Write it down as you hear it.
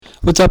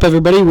What's up,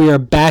 everybody? We are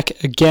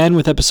back again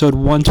with episode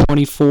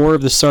 124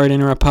 of the Sorry to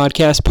Interrupt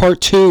podcast, part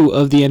 2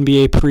 of the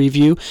NBA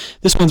preview.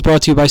 This one's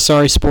brought to you by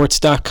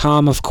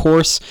SorrySports.com, of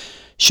course.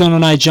 Sean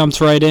and I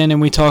jumped right in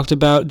and we talked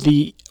about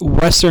the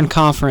Western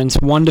Conference,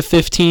 1 to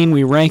 15.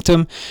 We ranked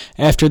them.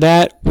 After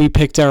that, we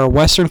picked our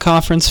Western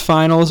Conference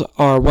finals,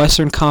 our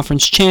Western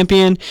Conference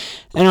champion,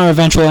 and our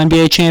eventual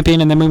NBA champion,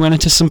 and then we went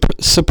into some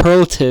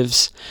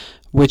superlatives,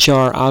 which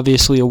are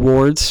obviously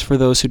awards for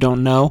those who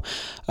don't know.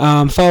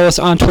 Follow us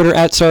on Twitter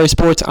at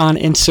SorrySports, on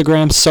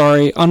Instagram,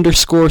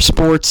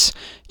 Sorry_Sports.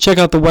 Check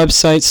out the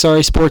website,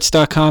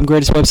 SorrySports.com,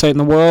 greatest website in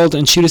the world,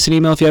 and shoot us an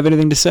email if you have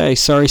anything to say,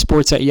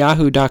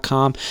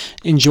 SorrySports@yahoo.com.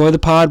 Enjoy the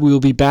pod. We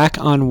will be back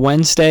on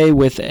Wednesday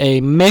with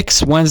a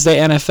mix, Wednesday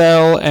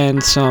NFL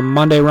and some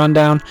Monday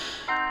rundown.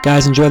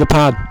 Guys, enjoy the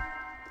pod.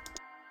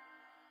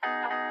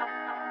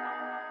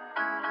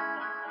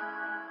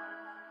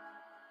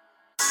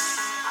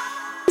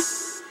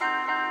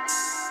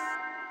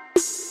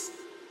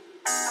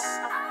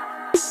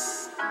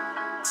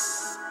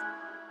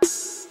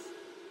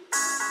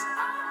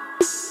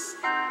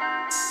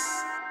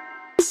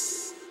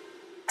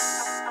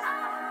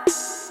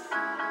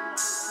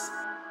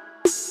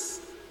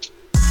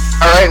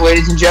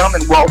 Ladies and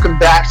gentlemen, welcome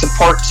back to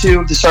part 2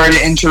 of the Sorry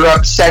to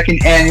Interrupt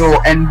second annual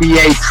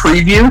NBA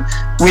preview.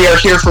 We are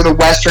here for the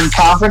Western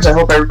Conference. I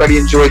hope everybody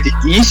enjoyed the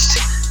East.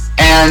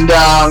 And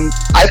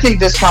I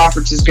think this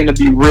conference is going to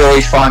be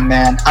really fun,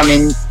 man. I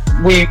mean,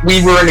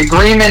 we were in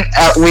agreement,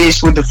 at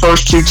least, with the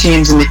first two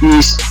teams in the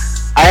East.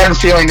 I have a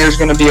feeling there's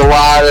going to be a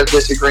lot of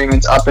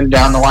disagreements up and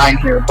down the line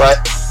here.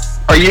 But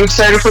are you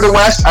excited for the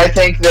West? I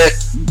think that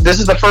this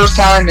is the first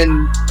time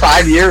in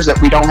 5 years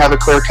that we don't have a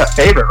clear-cut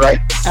favorite, right?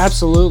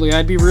 Absolutely.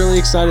 I'd be really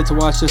excited to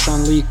watch this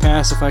on League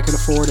Pass if I could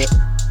afford it.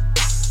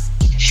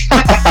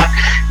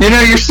 You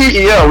know, you're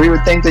CEO. We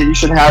would think that you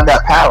should have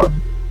that power.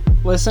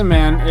 Listen,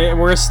 man,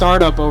 we're a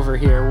startup over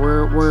here.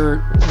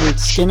 We're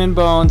skin and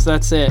bones.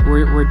 That's it.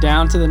 We're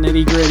down to the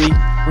nitty-gritty.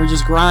 We're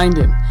just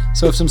grinding.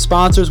 So if some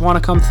sponsors want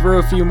to come through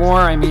a few more,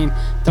 I mean,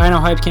 Dino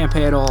Hype can't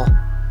pay it all.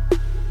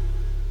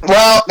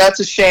 Well, that's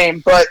a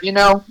shame, but, you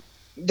know,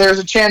 there's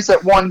a chance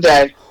that one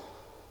day.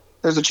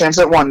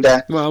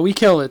 Well, we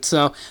kill it,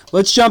 so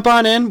let's jump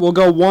on in. We'll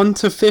go 1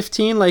 to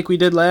 15 like we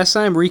did last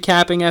time,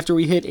 recapping after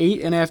we hit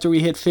 8 and after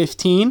we hit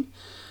 15.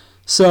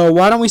 So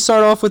why don't we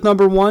start off with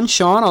number 1?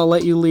 Sean, I'll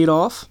let you lead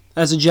off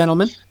as a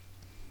gentleman.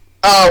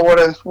 Oh,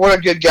 what a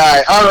good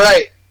guy. All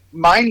right,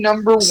 my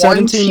number 1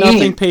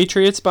 17-0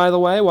 Patriots, by the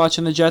way,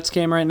 watching the Jets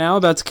game right now,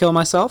 about to kill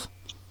myself.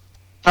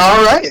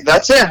 All right,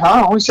 that's it,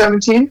 huh? Only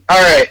 17?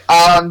 All right,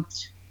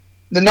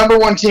 the number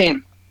 1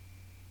 team,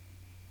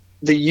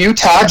 the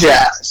Utah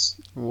Jazz.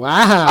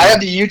 Wow. I have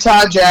the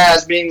Utah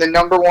Jazz being the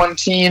number 1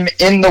 team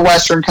in the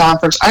Western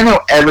Conference. I know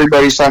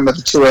everybody's talking about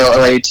the 2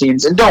 LA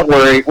teams, and don't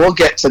worry, we'll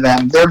get to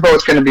them. They're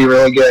both going to be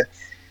really good.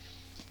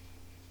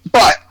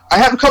 But I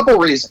have a couple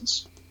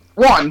reasons.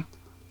 One,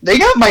 they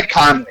got Mike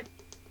Conley.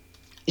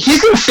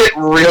 He's going to fit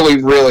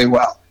really, really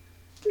well.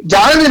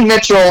 Donovan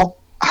Mitchell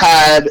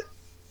had...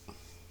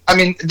 I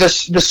mean, the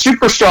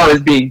superstar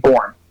is being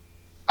born.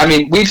 I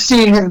mean, we've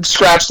seen him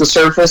scratch the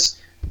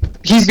surface.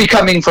 He's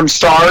becoming from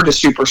star to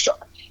superstar.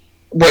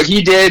 What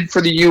he did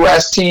for the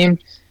U.S. team,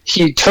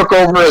 he took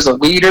over as a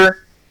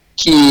leader.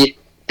 He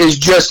is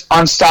just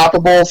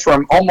unstoppable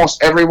from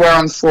almost everywhere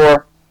on the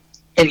floor,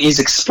 and he's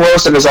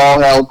explosive as all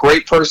hell,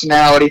 great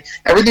personality,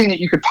 everything that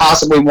you could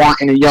possibly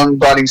want in a young,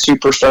 budding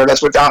superstar.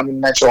 That's what Donovan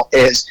Mitchell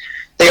is.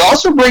 They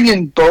also bring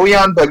in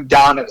Bojan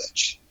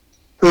Bogdanovic,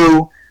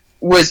 who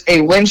was a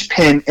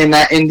linchpin in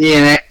that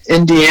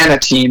Indiana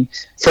team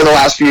for the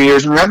last few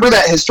years. Remember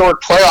that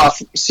historic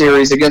playoff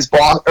series against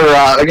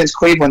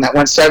Cleveland that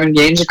went 7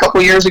 games a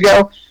couple years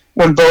ago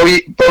when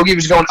Bogey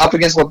was going up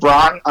against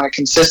LeBron on a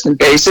consistent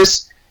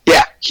basis?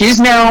 Yeah, he's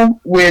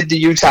now with the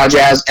Utah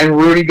Jazz, and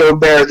Rudy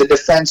Gobert, the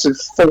defensive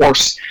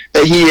force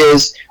that he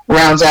is,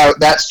 rounds out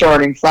that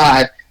starting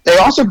 5. They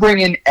also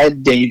bring in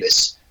Ed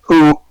Davis,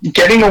 who,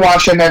 getting to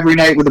watch him every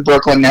night with the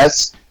Brooklyn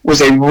Nets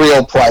was a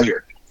real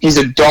pleasure. He's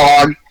a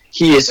dog.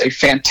 He is a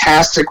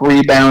fantastic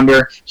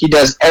rebounder. He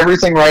does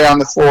everything right on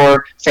the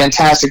floor.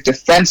 Fantastic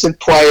defensive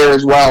player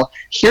as well.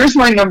 Here's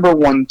my number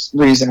 1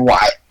 reason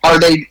why. Are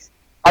they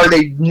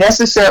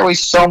necessarily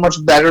so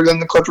much better than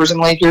the Clippers and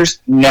Lakers?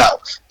 No.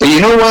 But you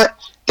know what?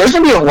 There's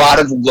going to be a lot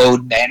of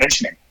load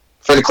management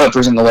for the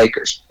Clippers and the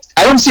Lakers.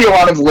 I don't see a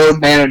lot of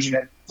load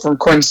management from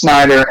Quinn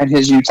Snyder and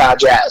his Utah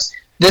Jazz.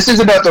 This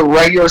is about the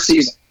regular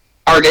season.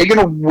 Are they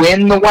going to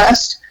win the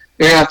West?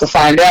 You're going to have to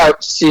find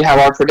out to see how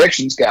our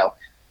predictions go.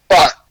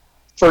 But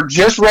for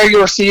just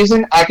regular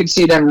season, I could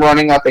see them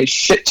running up a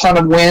shit ton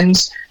of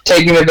wins,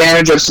 taking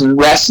advantage of some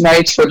rest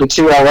nights for the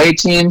 2 LA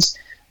teams,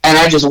 and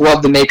I just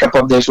love the makeup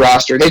of this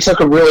roster. They took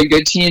a really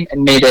good team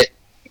and made it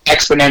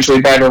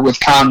exponentially better with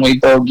Conley,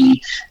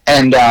 Bogey,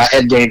 and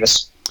Ed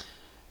Davis.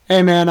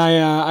 Hey, man,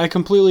 I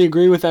completely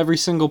agree with every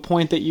single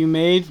point that you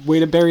made.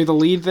 Way to bury the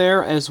lead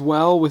there as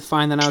well with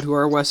finding out who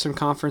our Western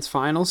Conference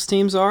Finals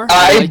teams are.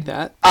 I like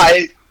that.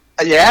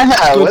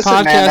 Yeah, good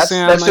listen, man.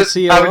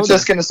 I was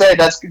just going to say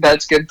that's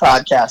good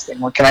podcasting.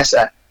 What can I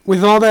say?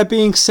 With all that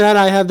being said,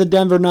 I have the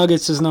Denver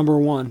Nuggets as number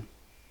 1.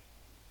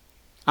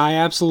 I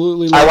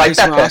absolutely love like this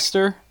that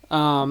roster.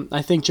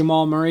 I think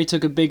Jamal Murray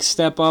took a big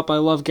step up. I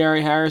love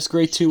Gary Harris,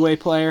 great two-way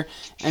player.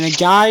 And a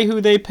guy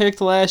who they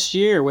picked last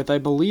year with, I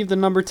believe, the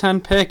number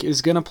 10 pick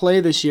is going to play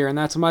this year, and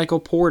that's Michael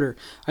Porter.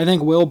 I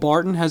think Will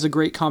Barton has a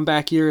great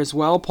comeback year as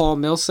well. Paul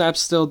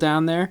Millsap's still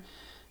down there.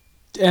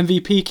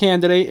 MVP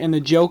candidate and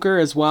the Joker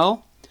as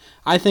well.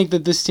 I think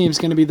that this team's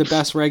going to be the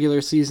best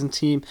regular season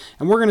team.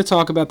 And we're going to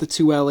talk about the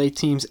 2 LA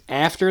teams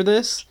after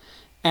this.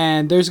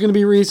 And there's going to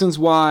be reasons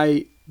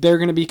why they're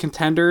going to be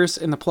contenders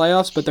in the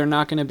playoffs, but they're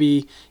not going to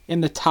be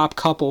in the top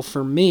couple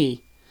for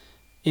me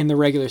in the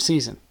regular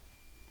season.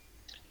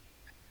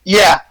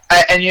 Yeah,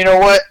 and you know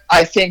what?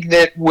 I think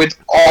that with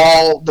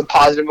all the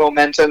positive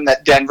momentum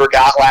that Denver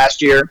got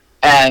last year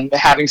and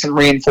having some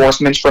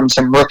reinforcements from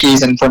some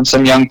rookies and from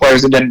some young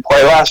players that didn't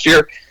play last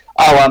year,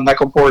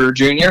 Michael Porter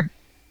Jr.,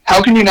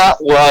 how can you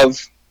not love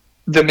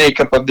the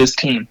makeup of this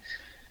team?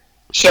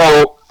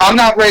 So I'm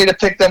not ready to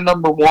pick them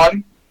number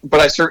 1, but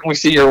I certainly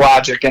see your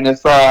logic. And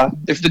if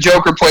the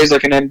Joker plays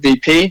like an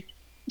MVP,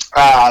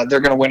 they're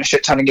going to win a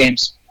shit ton of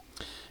games.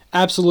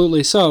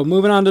 Absolutely. So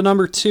moving on to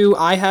number 2,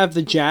 I have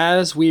the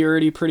Jazz. We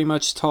already pretty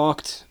much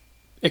talked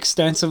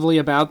extensively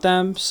about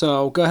them.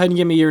 So go ahead and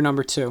give me your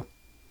number 2.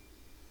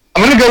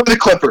 I'm going to go with the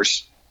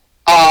Clippers.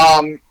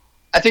 I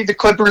think the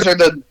Clippers are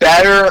the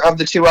better of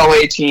the 2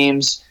 LA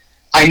teams.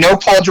 I know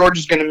Paul George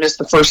is going to miss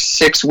the first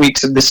 6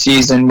 weeks of the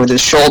season with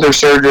his shoulder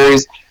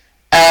surgeries.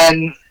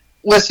 And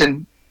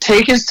listen,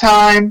 take his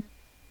time.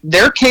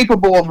 They're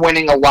capable of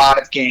winning a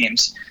lot of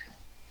games.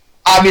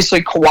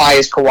 Obviously, Kawhi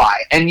is Kawhi.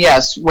 And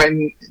yes,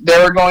 when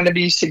there are going to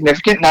be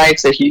significant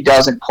nights that he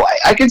doesn't play,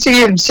 I can see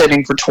him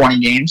sitting for 20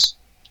 games.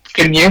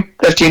 Couldn't you?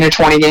 15 or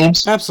 20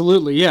 games? You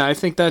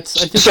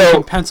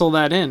can pencil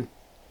that in.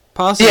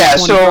 Possibly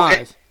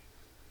 25.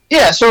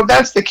 So if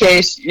that's the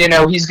case,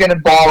 he's going to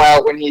ball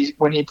out when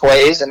he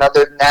plays, and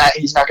other than that,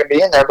 he's not going to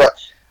be in there. But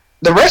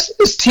the rest of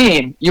this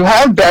team, you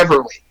have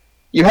Beverly.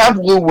 You have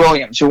Lou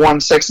Williams, who won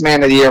 6th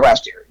Man of the Year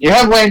last year. You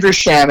have Landry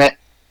Shamet.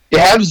 You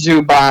have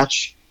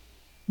Zubac.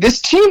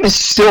 This team is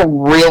still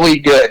really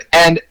good.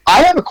 And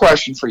I have a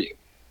question for you.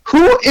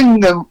 Who in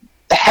the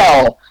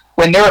hell,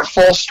 when they're at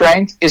full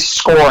strength, is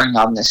scoring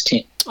on this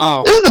team?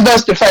 Oh. This is the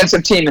best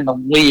defensive team in the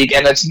league,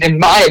 and it's, in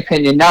my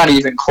opinion, not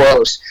even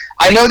close.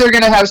 I know they're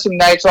going to have some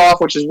nights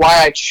off, which is why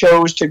I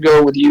chose to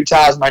go with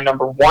Utah as my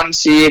number 1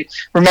 seed.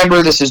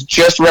 Remember, this is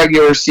just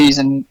regular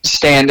season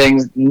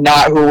standings,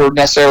 not who we're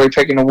necessarily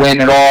picking to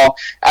win at all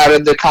out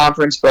of the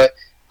conference, but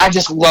I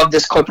just love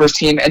this Clippers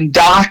team. And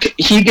Doc,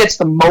 he gets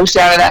the most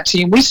out of that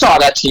team. We saw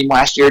that team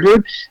last year,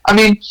 dude. I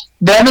mean,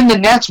 them and the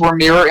Nets were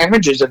mirror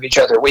images of each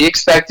other. We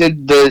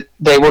expected that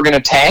they were going to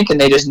tank, and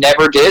they just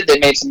never did. They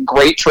made some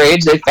great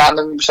trades. They found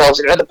themselves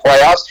into the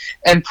playoffs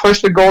and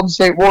pushed the Golden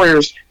State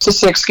Warriors to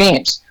 6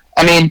 games.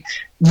 I mean,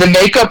 the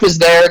makeup is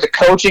there. The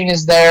coaching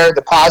is there.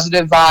 The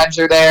positive vibes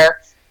are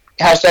there.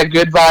 Hashtag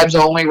good vibes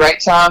only, right,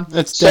 Tom?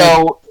 It's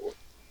dead.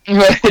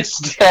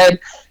 It's dead.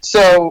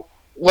 So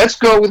let's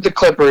go with the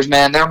Clippers,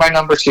 man. They're my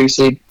number 2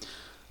 seed.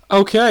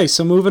 Okay,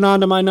 so moving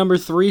on to my number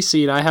 3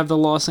 seed, I have the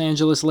Los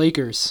Angeles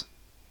Lakers.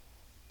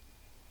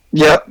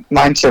 Yep,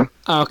 mine too.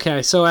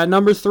 Okay, so at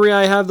number 3,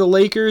 I have the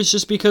Lakers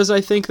just because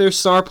I think their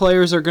star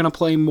players are going to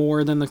play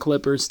more than the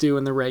Clippers do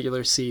in the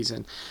regular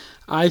season.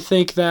 I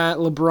think that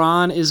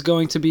LeBron is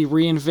going to be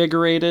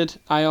reinvigorated.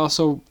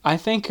 I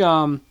think,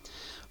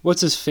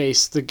 what's his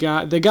face? The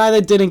guy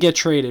that didn't get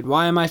traded.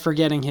 Why am I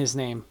forgetting his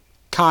name?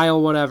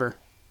 Kyle whatever.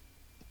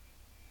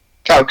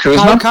 Kyle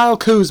Kuzma? Kyle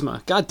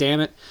Kuzma. God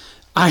damn it.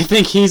 I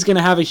think he's going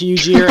to have a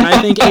huge year, and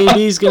I think AD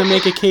is going to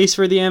make a case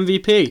for the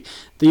MVP.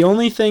 The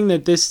only thing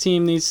that this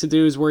team needs to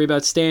do is worry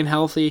about staying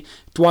healthy.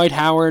 Dwight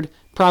Howard,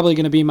 probably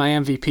going to be my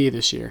MVP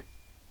this year.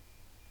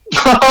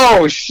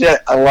 Oh,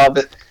 shit. I love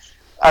it.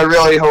 I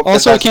really hope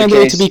also, that's a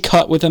candidate to be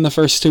cut within the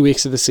first 2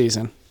 weeks of the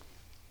season.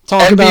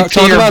 Talk about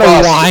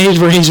a wide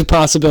range of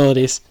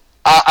possibilities.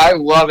 I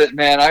love it,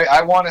 man.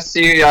 I want to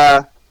see.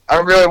 I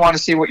really want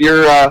to see what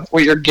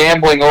your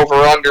gambling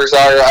over-unders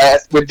are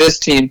with this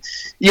team.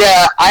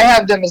 Yeah, I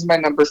have them as my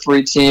number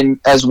 3 team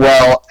as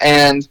well,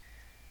 and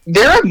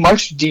they're a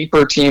much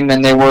deeper team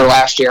than they were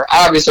last year.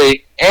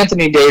 Obviously,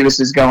 Anthony Davis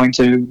is going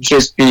to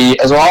just be,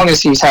 as long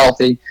as he's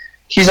healthy,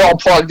 he's all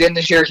plugged in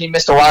this year. He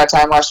missed a lot of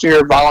time last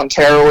year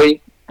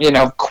voluntarily,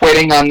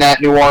 quitting on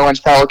that New Orleans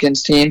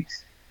Pelicans team.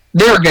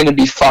 They're going to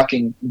be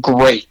fucking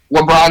great.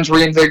 LeBron's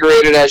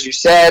reinvigorated, as you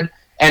said,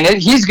 and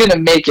he's going to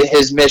make it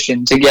his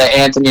mission to get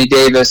Anthony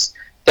Davis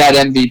that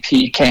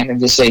MVP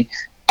candidacy.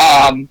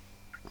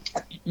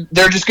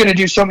 They're just going to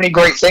do so many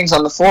great things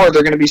on the floor.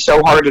 They're going to be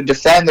so hard to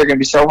defend. They're going to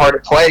be so hard to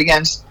play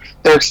against.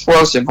 They're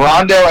explosive.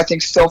 Rondo, I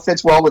think, still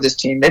fits well with his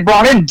team. They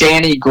brought in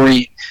Danny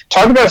Green.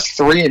 Talk about a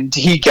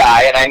 3-and-D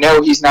guy, and I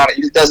know he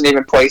doesn't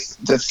even play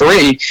the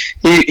 3.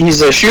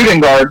 He's a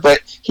shooting guard, but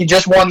he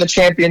just won the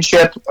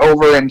championship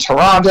over in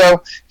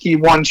Toronto. He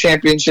won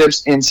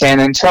championships in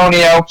San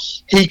Antonio.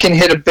 He can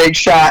hit a big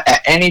shot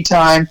at any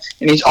time,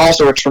 and he's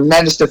also a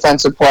tremendous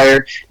defensive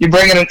player. You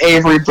bring in an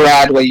Avery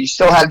Bradley. You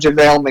still have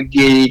JaVale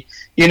McGee.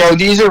 You know,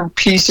 these are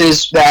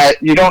pieces that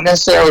you don't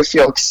necessarily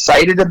feel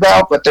excited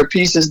about, but they're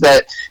pieces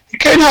that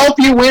could help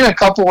you win a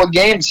couple of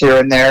games here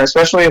and there,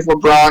 especially if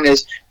LeBron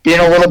is being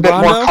a little bit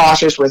more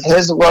cautious with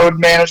his load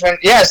management.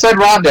 Yeah, I said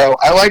Rondo.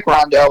 I like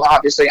Rondo,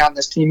 obviously, on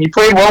this team. He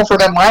played well for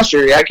them last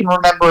year. I can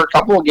remember a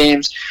couple of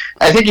games.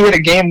 I think he hit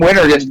a game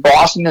winner against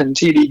Boston and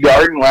TD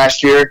Garden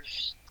last year.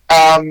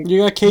 You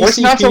got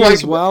KCP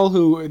as well,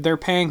 who they're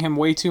paying him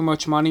way too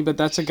much money, but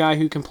that's a guy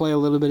who can play a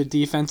little bit of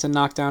defense and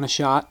knock down a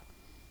shot.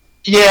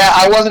 Yeah,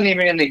 I wasn't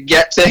even going to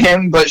get to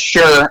him, but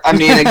sure. I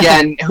mean,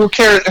 again, who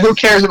cares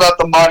about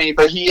the money?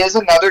 But he is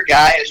another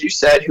guy, as you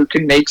said, who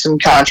can make some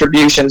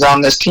contributions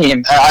on this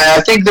team.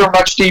 I think they're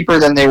much deeper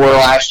than they were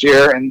last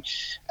year, and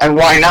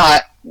why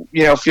not,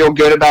 feel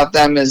good about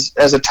them as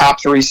a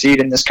top 3 seed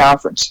in this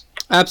conference?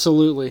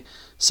 Absolutely.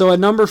 So at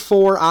number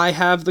 4, I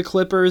have the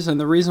Clippers, and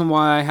the reason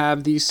why I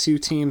have these two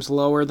teams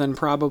lower than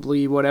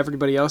probably what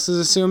everybody else is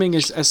assuming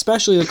is,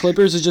 especially the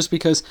Clippers, is just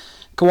because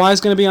Kawhi's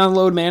going to be on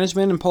load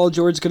management and Paul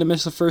George is going to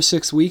miss the first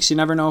 6 weeks. You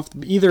never know if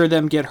either of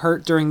them get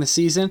hurt during the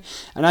season,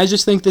 and I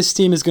just think this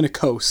team is going to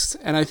coast,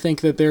 and I think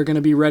that they're going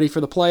to be ready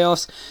for the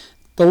playoffs.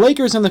 The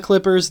Lakers and the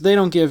Clippers, they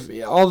don't give,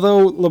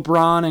 although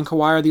LeBron and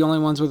Kawhi are the only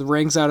ones with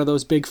rings out of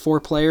those big 4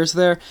 players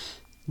there,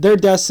 they're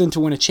destined to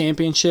win a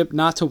championship,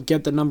 not to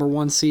get the number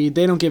 1 seed.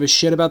 They don't give a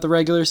shit about the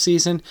regular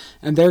season,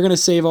 and they're going to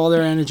save all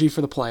their energy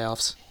for the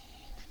playoffs.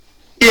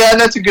 Yeah,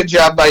 that's a good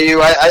job by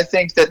you. I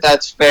think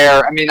that's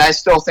fair. I mean, I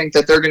still think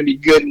that they're going to be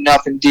good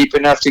enough and deep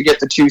enough to get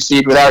the 2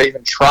 seed without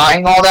even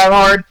trying all that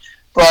hard.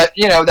 But,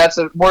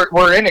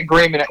 we're in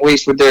agreement at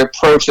least with their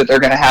approach that they're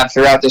going to have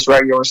throughout this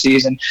regular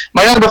season.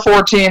 My number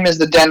 4 team is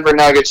the Denver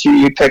Nuggets, who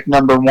you picked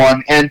number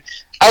 1. And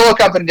I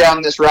look up and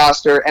down this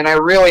roster, and I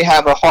really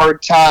have a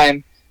hard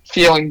time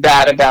feeling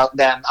bad about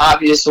them.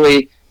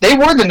 Obviously, they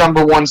were the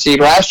number 1 seed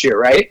last year,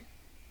 right?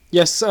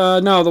 Yes,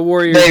 no, the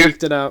Warriors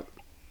eked it out.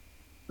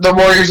 The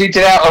Warriors eked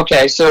it out?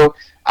 Okay, so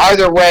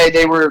either way,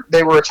 they were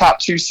a top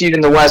 2 seed in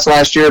the West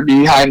last year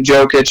behind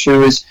Jokic,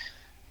 who is,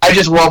 I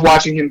just love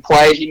watching him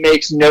play. He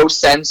makes no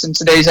sense in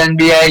today's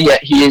NBA,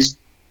 yet he is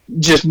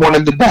just one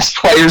of the best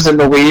players in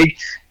the league,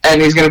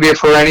 and he's going to be a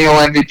perennial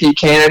MVP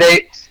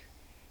candidate.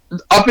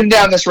 Up and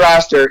down this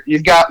roster,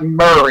 you've got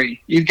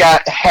Murray, you've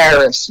got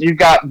Harris, you've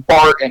got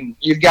Barton,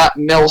 you've got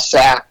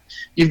Millsap,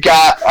 you've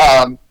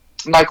got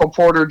Michael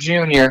Porter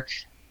Jr.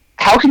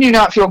 How can you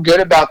not feel good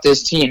about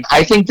this team?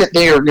 I think that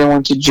they are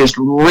going to just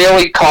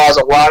really cause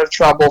a lot of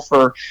trouble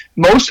for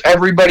most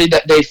everybody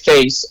that they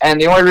face.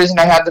 And the only reason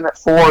I have them at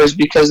 4 is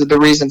because of the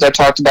reasons I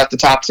talked about the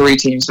top 3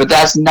 teams. But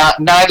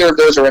neither of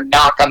those are a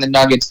knock on the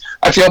Nuggets.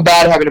 I feel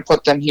bad having to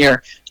put them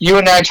here. You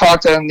and I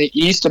talked on the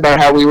East about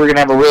how we were going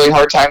to have a really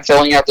hard time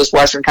filling out this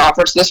Western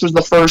Conference. This was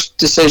the first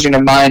decision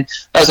of mine.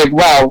 I was like,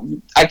 wow,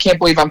 I can't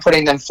believe I'm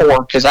putting them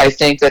 4 because I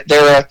think that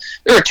they're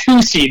a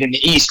 2 seed in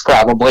the East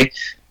probably,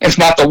 if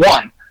not the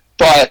 1.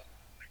 But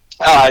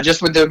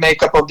just with the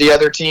makeup of the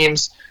other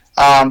teams,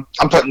 I'm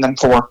putting them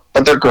 4.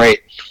 But they're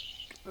great.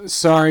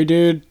 Sorry,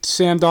 dude.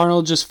 Sam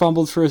Darnold just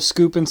fumbled for a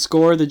scoop and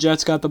score. The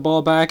Jets got the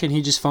ball back, and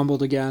he just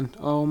fumbled again.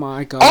 Oh,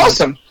 my God.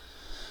 Awesome.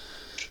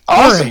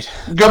 Right.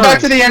 Go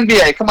back to the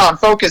NBA. Come on,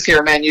 focus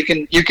here, man. You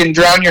can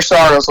drown your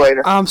sorrows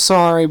later. I'm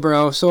sorry,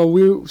 bro. So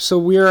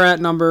we're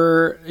at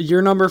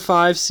your number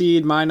 5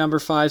 seed, my number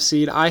 5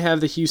 seed. I have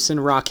the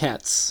Houston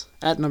Rockets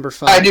at number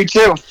 5. I do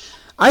too.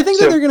 I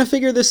think that they're going to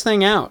figure this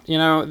thing out.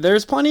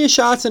 There's plenty of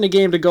shots in a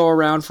game to go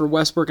around for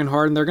Westbrook and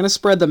Harden. They're going to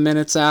spread the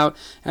minutes out.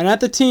 And at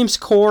the team's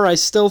core, I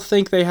still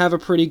think they have a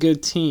pretty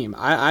good team.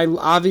 I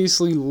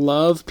obviously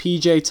love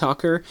P.J.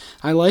 Tucker.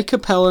 I like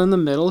Capella in the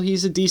middle.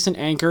 He's a decent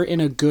anchor in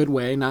a good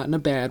way, not in a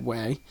bad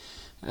way,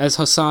 as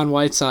Hassan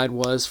Whiteside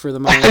was for the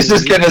Miami. I was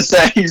just going to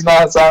say he's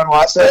not Hassan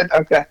Whiteside.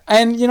 Okay.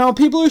 And,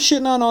 people are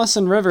shitting on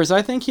Austin Rivers.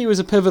 I think he was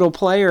a pivotal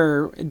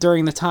player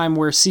during the time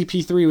where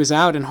CP3 was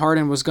out and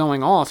Harden was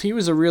going off. He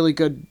was a really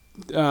good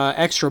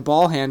extra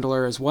ball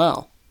handler as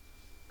well.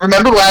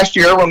 Remember last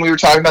year when we were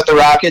talking about the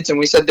Rockets and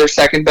we said their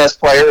second best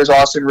player is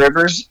Austin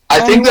Rivers?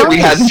 I think that we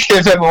had to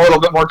give him a little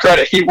bit more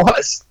credit. He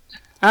was.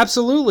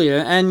 Absolutely.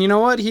 And you know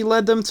what? He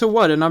led them to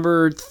a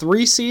number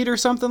 3 seed or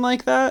something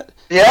like that?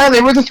 Yeah,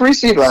 they were the 3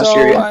 seed last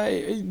year.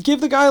 Yeah. Give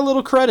the guy a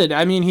little credit.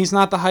 I mean, he's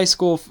not the high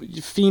school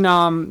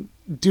phenom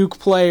Duke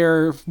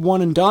player,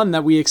 one and done,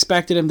 that we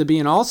expected him to be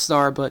an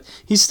all-star, but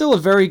he's still a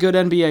very good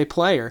NBA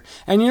player.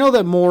 And you know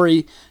that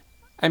Morey,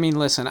 I mean,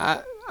 listen,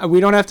 we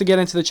don't have to get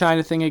into the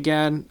China thing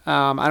again.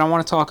 I don't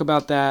want to talk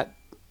about that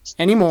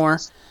anymore,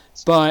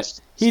 but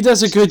he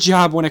does a good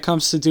job when it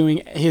comes to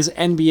doing his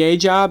NBA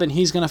job, and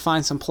he's going to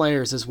find some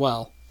players as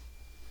well.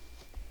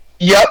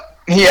 Yep,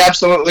 He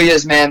absolutely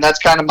is, man. That's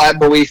kind of my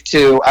belief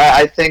too.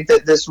 I think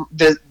that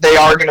they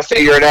are going to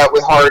figure it out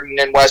with Harden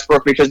and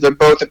Westbrook because they're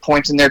both at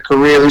points in their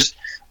careers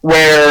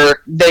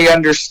where they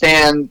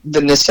understand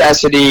the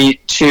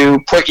necessity to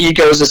put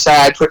egos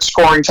aside, put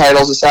scoring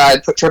titles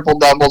aside, put triple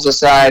doubles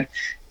aside,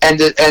 and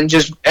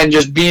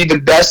just be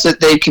the best that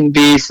they can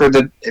be for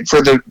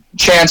the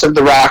chance of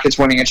the Rockets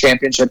winning a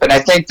championship. And I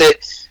think that,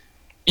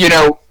 you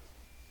know,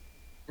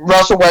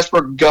 Russell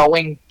Westbrook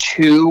going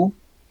to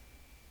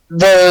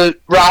the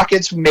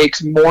Rockets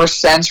makes more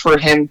sense for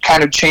him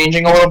kind of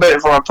changing a little bit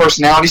from a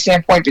personality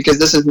standpoint because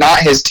this is not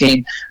his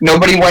team.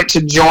 Nobody went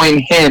to join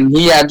him.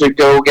 He had to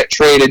go get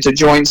traded to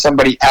join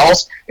somebody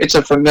else. It's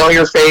a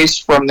familiar face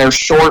from their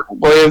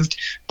short-lived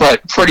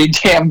but pretty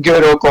damn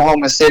good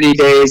Oklahoma City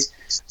days.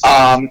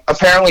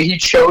 Apparently he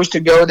chose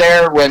to go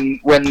there when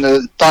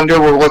the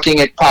Thunder were looking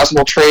at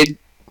possible trade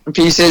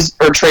pieces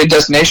or trade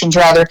destinations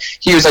rather.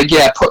 He was like,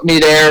 yeah, put me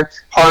there.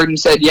 Harden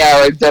said,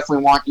 yeah, I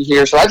definitely want you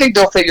here. So I think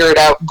they'll figure it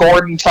out.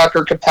 Gordon,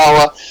 Tucker,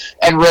 Capella,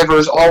 and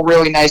Rivers, all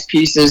really nice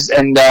pieces.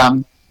 And I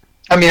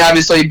mean,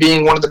 obviously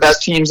being one of the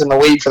best teams in the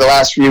league for the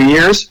last few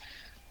years,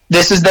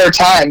 this is their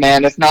time,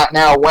 man. If not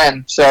now,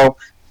 when? So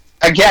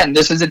again,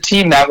 this is a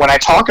team that when I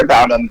talk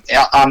about them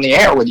on the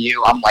air with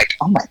you, I'm like,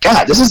 oh my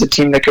God, this is a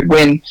team that could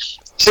win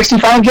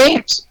 65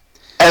 games.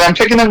 And I'm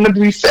picking them to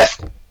be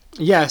fifth.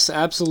 Yes,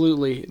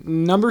 absolutely.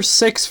 Number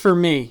 6 for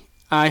me,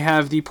 I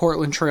have the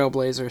Portland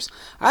Trailblazers.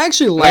 I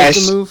actually like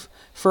the move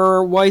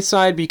for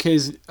Whiteside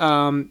because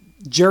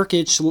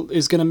Jerkic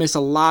is going to miss a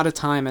lot of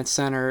time at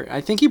center. I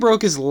think he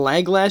broke his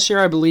leg last year.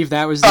 I believe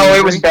that was the injury.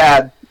 It was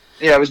bad.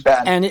 Yeah, it was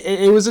bad. And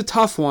it was a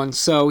tough one,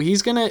 so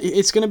it's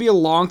gonna be a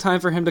long time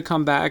for him to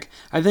come back.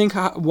 I think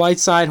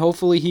Whiteside,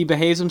 hopefully he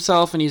behaves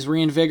himself and he's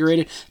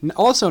reinvigorated.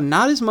 Also,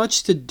 not as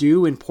much to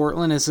do in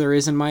Portland as there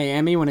is in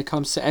Miami when it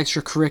comes to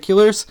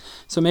extracurriculars,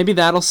 so maybe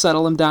that'll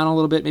settle him down a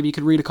little bit. Maybe he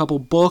could read a couple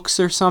books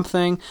or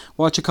something,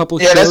 watch a couple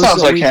shows. Yeah, that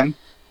sounds like him.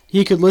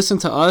 He could listen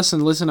to us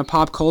and listen to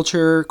Pop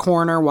Culture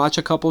Corner, watch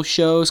a couple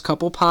shows,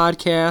 couple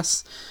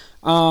podcasts.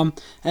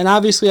 And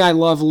obviously I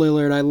love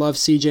Lillard. I love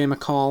CJ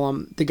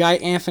McCollum. The guy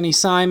Anthony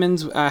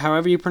Simons,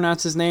 however you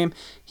pronounce his name,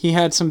 he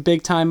had some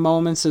big-time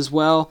moments as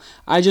well.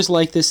 I just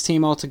like this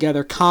team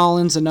altogether.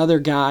 Collins, another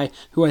guy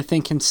who I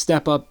think can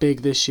step up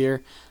big this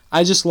year.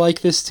 I just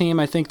like this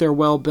team. I think they're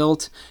well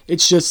built.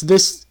 It's just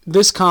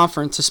this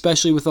conference,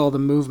 especially with all the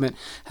movement,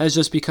 has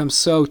just become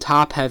so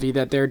top-heavy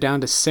that they're down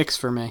to 6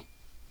 for me.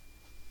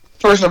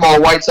 First of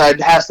all, Whiteside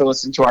has to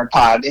listen to our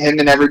pod, him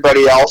and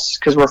everybody else,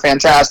 because we're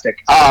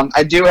fantastic.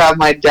 I do have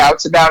my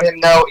doubts about him,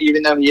 though,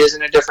 even though he is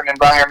in a different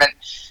environment.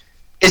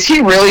 Is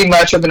he really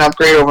much of an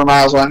upgrade over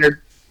Miles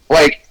Leonard?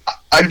 Like,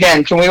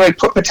 again, can we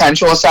put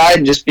potential aside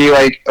and just be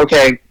like,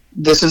 okay,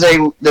 this is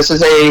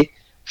a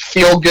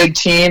feel-good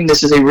team.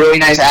 This is a really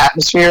nice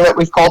atmosphere that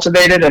we've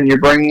cultivated, and you're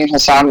bringing in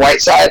Hassan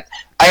Whiteside.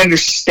 I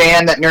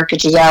understand that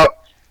Nurkic is out.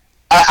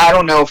 I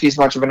don't know if he's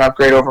much of an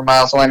upgrade over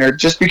Miles Leonard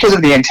just because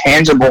of the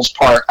intangibles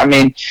part. I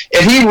mean,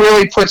 if he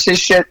really puts his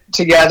shit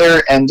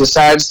together and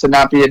decides to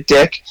not be a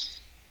dick,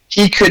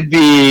 he could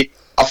be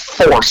a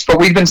force. But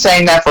we've been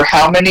saying that for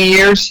how many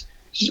years?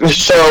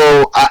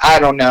 So, I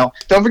don't know.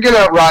 Don't forget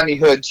about Rodney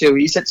Hood, too.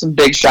 He's hit some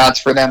big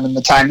shots for them in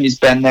the time he's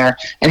been there,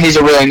 and he's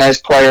a really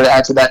nice player to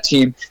add to that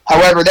team.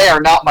 However, they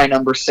are not my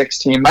number 6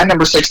 team. My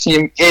number 6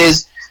 team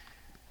is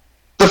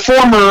the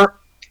former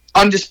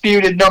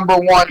undisputed number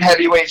 1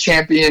 heavyweight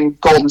champion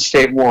Golden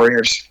State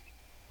Warriors.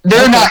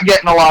 They're not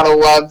getting a lot of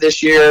love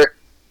this year.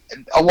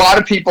 A lot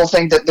of people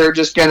think that they're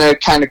just going to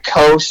kind of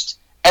coast,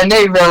 and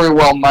they very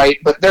well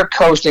might, but their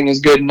coasting is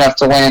good enough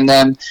to land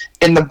them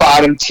in the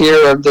bottom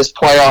tier of this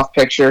playoff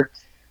picture.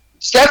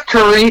 Steph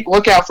Curry,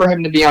 look out for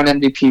him to be on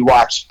MVP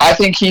watch. I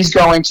think he's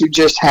going to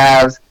just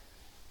have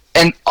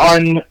an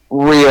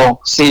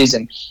unreal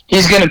season.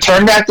 He's going to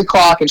turn back the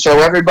clock and show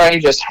everybody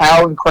just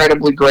how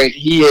incredibly great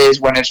he is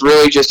when it's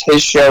really just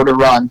his show to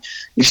run.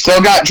 You've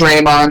still got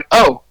Draymond.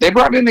 Oh, they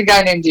brought in a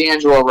guy named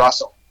D'Angelo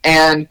Russell.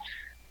 And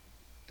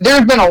there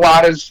have been a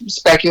lot of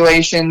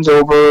speculations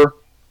over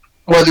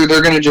whether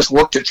they're going to just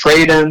look to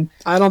trade him.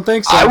 I don't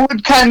think so. I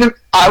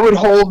would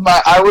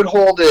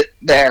hold it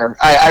there.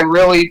 I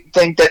really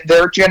think that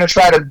they're going to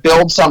try to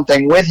build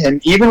something with him,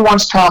 even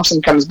once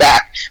Thompson comes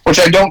back, which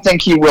I don't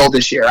think he will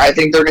this year. I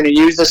think they're going to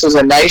use this as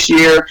a nice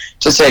year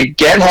to say,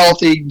 get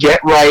healthy,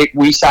 get right.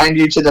 We signed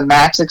you to the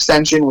max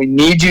extension. We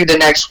need you the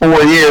next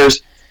 4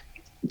 years.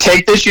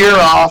 Take this year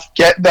off,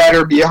 get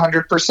better, be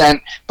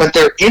 100%. But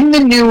they're in the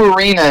new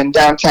arena in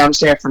downtown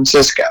San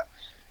Francisco.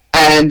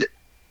 And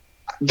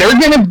they're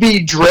going to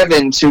be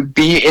driven to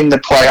be in the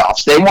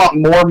playoffs. They want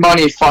more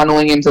money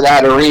funneling into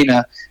that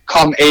arena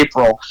come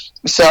April.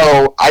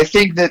 So I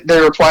think that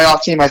they're a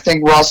playoff team. I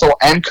think Russell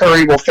and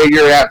Curry will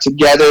figure it out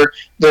together.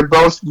 They're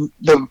both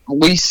the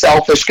least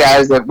selfish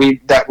guys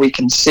that we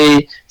can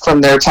see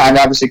from their time.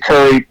 Obviously,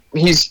 Curry,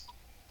 he's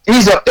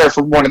up there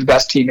for one of the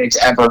best teammates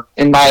ever,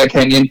 in my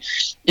opinion.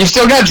 You've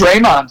still got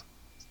Draymond.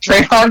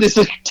 Draymond is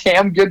a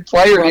damn good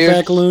player,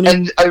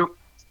 dude.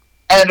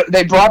 And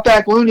they brought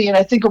back Looney, and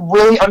I think a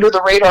really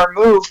under-the-radar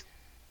move.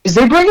 is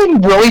they bring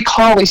in Willie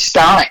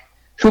Cauley-Stein,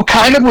 who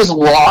kind of was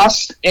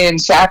lost in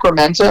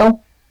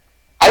Sacramento.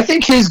 I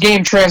think his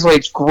game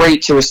translates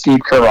great to a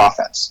Steve Kerr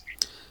offense.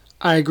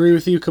 I agree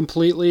with you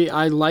completely.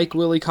 I like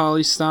Willie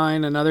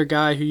Cauley-Stein, another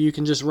guy who you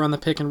can just run the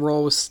pick and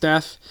roll with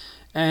Steph.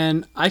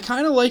 And I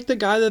kind of like the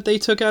guy that they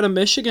took out of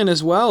Michigan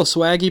as well,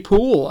 Swaggy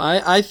Poole.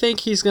 I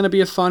think he's going to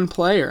be a fun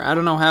player. I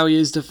don't know how he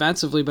is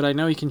defensively, but I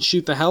know he can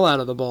shoot the hell out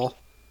of the ball.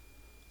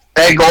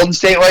 Hey, Golden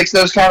State likes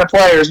those kind of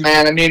players,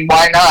 man. I mean,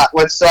 why not?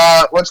 Let's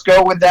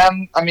go with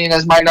them. I mean,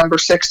 as my number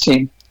 6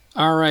 team.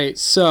 All right,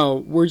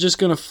 so we're just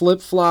going to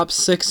flip-flop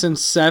 6 and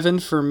 7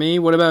 for me.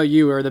 What about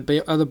you? Are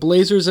the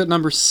Blazers at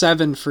number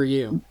 7 for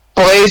you?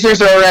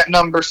 Blazers are at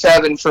number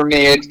 7 for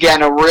me.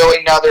 Again, a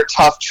really another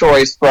tough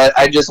choice, but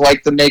I just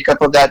like the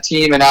makeup of that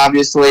team, and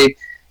obviously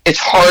it's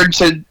hard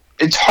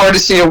to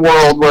see a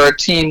world where a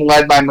team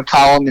led by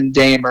McCollum and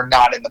Dame are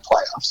not in the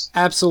playoffs.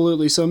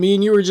 Absolutely. So me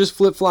and you were just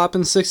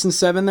flip-flopping 6 and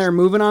 7 there.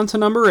 Moving on to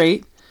number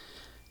 8.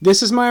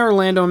 This is my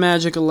Orlando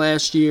Magic of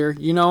last year.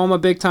 You know I'm a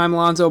big-time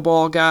Lonzo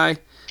Ball guy.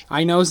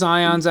 I know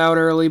Zion's out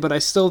early, but I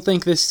still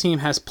think this team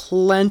has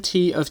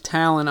plenty of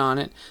talent on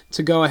it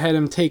to go ahead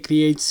and take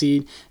the 8th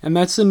seed, and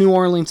that's the New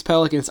Orleans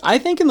Pelicans. I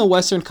think in the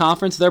Western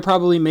Conference, they're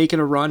probably making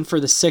a run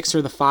for the 6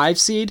 or the 5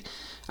 seed.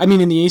 I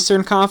mean, in the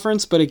Eastern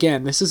Conference, but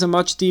again, this is a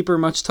much deeper,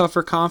 much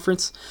tougher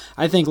conference.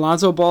 I think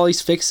Lonzo Ball,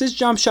 he's fixed his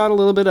jump shot a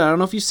little bit. I don't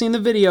know if you've seen the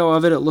video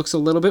of it. It looks a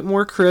little bit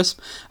more crisp.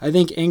 I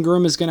think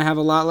Ingram is going to have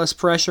a lot less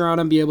pressure on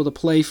him, be able to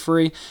play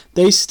free.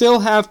 They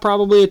still have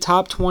probably a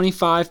top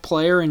 25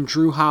 player in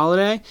Drew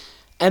Holiday,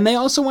 and they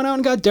also went out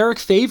and got Derek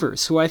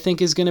Favors, who I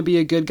think is going to be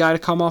a good guy to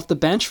come off the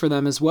bench for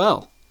them as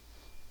well.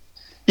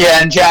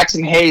 Yeah, and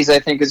Jackson Hayes, I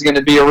think, is going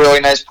to be a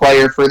really nice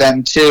player for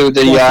them, too.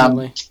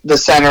 The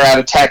center out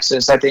of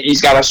Texas. I think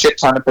he's got a shit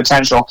ton of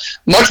potential.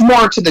 Much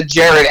more to the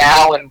Jared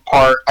Allen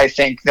part, I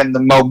think, than the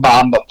Mo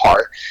Bamba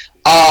part.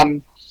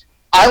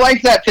 I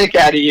like that pick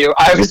out of you.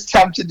 I was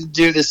tempted to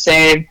do the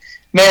same.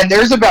 Man,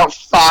 there's about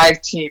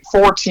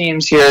 4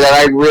 teams here that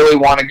I really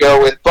want to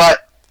go with,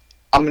 but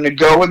I'm going to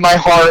go with my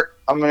heart.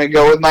 I'm going to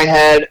go with my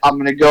head. I'm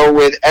going to go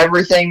with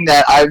everything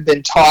that I've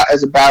been taught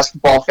as a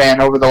basketball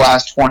fan over the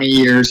last 20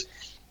 years.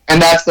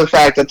 And that's the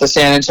fact that the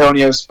San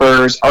Antonio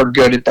Spurs are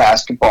good at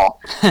basketball.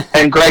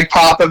 And Greg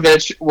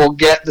Popovich will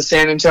get the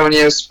San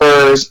Antonio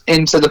Spurs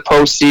into the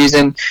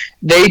postseason.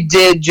 They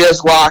did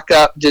just lock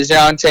up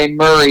DeJounte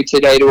Murray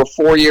today to a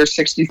 4-year,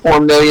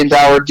 $64 million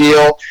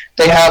deal.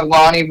 They have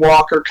Lonnie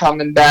Walker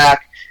coming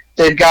back.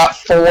 They've got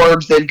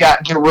Forbes. They've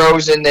got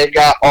DeRozan. They've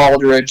got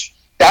Aldridge.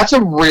 That's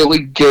a really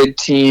good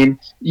team.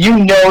 You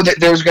know that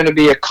there's going to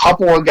be a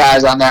couple of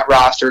guys on that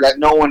roster that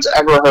no one's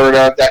ever heard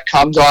of that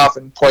comes off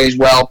and plays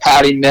well.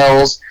 Patty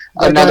Mills,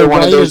 another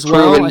one of those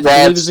proven vets.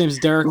 I believe his name's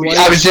Derek White.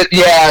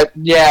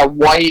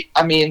 White.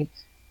 I mean,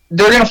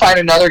 they're going to find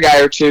another guy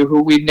or two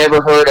who we've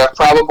never heard of,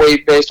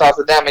 probably based off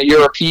of them, a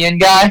European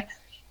guy,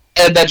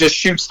 and that just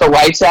shoots the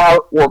lights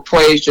out or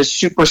plays just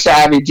super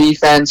savvy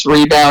defense,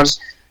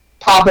 rebounds.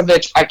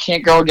 Popovich, I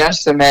can't go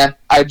against him, man.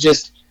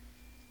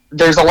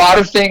 There's a lot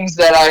of things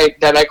that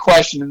I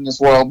question in this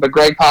world, but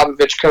Greg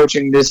Popovich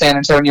coaching the San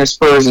Antonio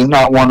Spurs is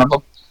not one of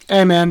them.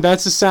 Hey, man,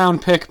 that's a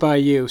sound pick by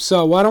you.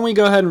 So why don't we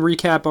go ahead and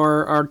recap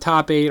our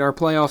top 8, our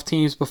playoff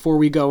teams, before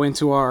we go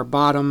into our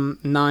bottom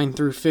 9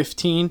 through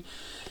 15.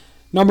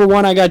 Number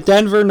 1, I got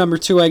Denver. Number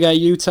 2, I got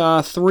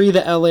Utah. 3,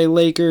 the LA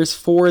Lakers.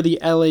 4, the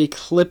LA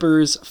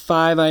Clippers.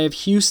 5, I have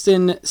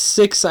Houston.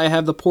 6, I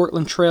have the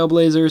Portland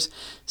Trailblazers.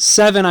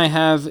 7, I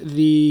have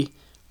the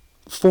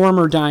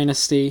former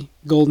dynasty,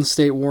 Golden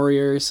State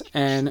Warriors.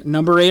 And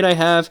number 8, I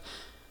have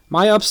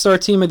my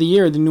upstart team of the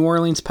year, the New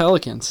Orleans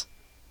Pelicans.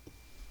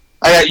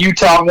 I got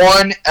Utah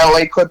 1,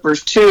 LA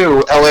Clippers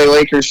 2, LA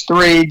Lakers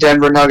 3,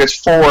 Denver Nuggets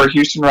 4,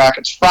 Houston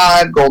Rockets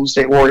 5, Golden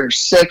State Warriors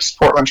 6,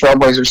 Portland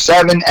Trailblazers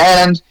 7,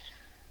 and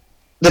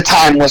the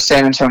timeless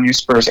San Antonio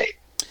Spurs 8.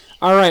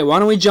 All right, why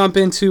don't we jump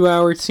into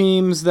our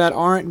teams that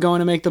aren't going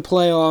to make the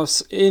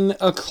playoffs? In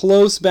a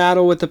close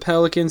battle with the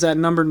Pelicans at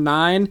number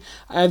 9,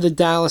 I have the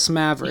Dallas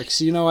Mavericks.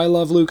 You know I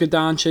love Luka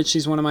Doncic.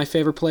 He's one of my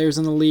favorite players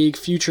in the league,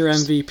 future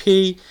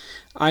MVP.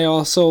 I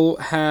also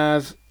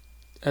have,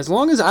 as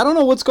long as, I don't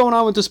know what's going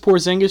on with this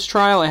Porzingis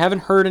trial. I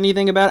haven't heard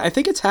anything about it. I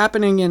think it's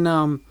happening in,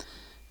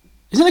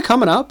 isn't it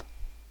coming up?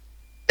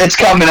 It's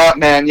coming up,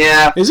 man,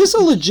 yeah. Is this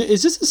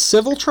a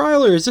civil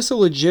trial or is this a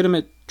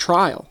legitimate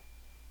trial?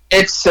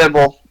 It's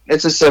civil.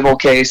 It's a civil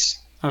case.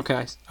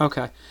 Okay.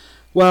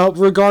 Well,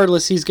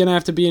 regardless, he's going to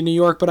have to be in New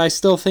York, but I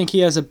still think he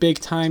has a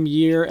big-time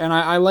year, and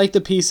I like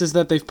the pieces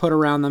that they've put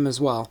around them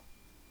as well.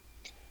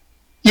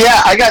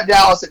 Yeah, I got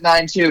Dallas at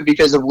 9, too,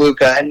 because of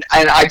Luka. And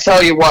I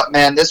tell you what,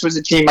 man, this was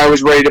a team I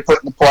was ready to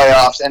put in the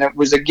playoffs, and it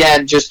was,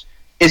 again, just,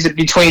 is it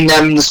between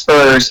them and the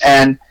Spurs?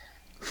 And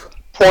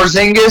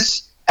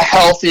Porzingis,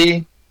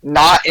 healthy,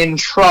 not in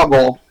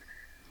trouble,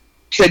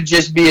 could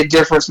just be a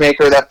difference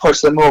maker that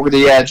puts them over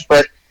the edge.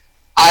 But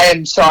I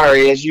am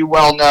sorry, as you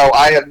well know,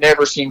 I have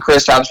never seen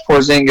Kristaps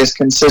Porzingis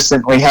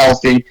consistently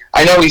healthy.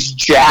 I know he's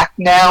jacked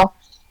now.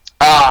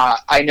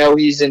 I know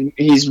he's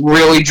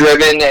really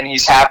driven and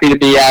he's happy to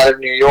be out of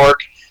New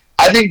York.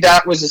 I think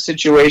that was a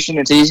situation.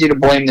 It's easy to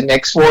blame the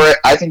Knicks for it.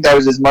 I think that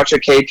was as much a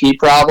KP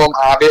problem,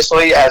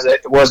 obviously, as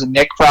it was a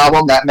Knick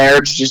problem. That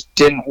marriage just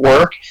didn't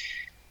work.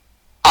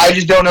 I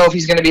just don't know if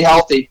he's going to be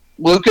healthy.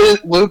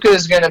 Luka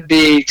is going to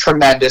be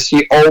tremendous.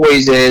 He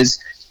always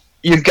is.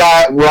 You've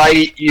got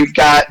Wright, you've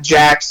got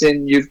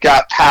Jackson, you've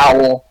got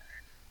Powell,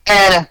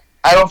 and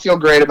I don't feel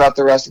great about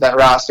the rest of that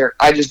roster.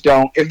 I just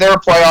don't. If they're a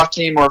playoff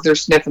team or if they're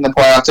sniffing the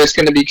playoffs, it's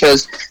going to be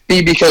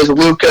because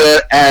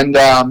Luka and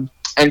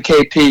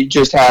KP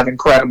just have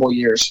incredible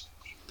years.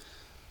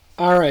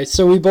 All right,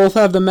 so we both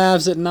have the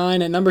Mavs at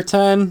 9. At number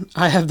 10,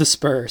 I have the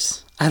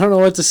Spurs. I don't know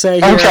what to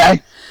say here.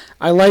 Okay.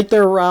 I like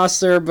their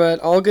roster,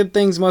 but all good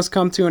things must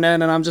come to an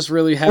end, and I'm just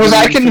really happy. Was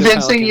I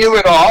convincing you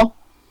at all?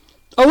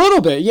 A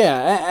little bit,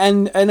 yeah.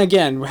 And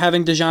again,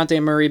 having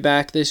DeJounte Murray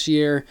back this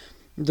year,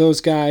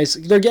 those guys,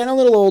 they're getting a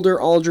little older,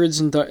 Aldridge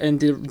and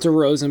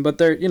DeRozan, but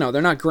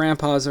they're not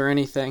grandpas or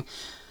anything.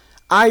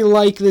 I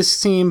like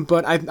this team,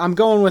 but I'm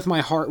going with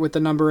my heart with the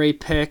number 8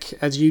 pick,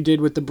 as you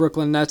did with the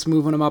Brooklyn Nets,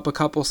 moving them up a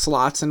couple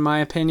slots, in my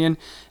opinion,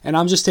 and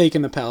I'm just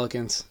taking the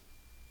Pelicans.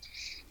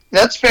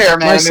 That's fair,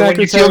 man. My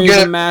secretary is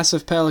a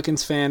massive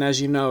Pelicans fan,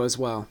 as you know, as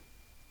well.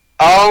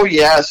 Oh,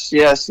 yes.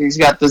 He's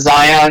got the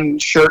Zion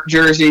shirt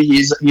jersey.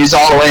 He's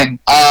all in.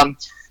 I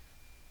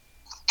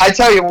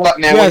tell you what,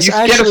 man. Yes, when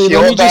you actually, get a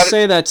feel let me just about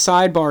say that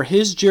sidebar.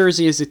 His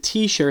jersey is a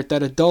T-shirt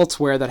that adults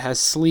wear that has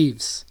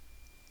sleeves.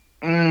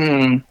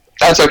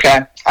 That's okay.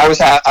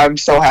 I'm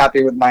so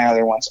happy with my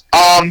other ones.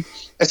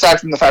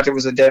 Aside from the fact it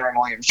was a Darren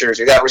Williams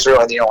jersey, that was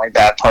really the only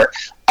bad part.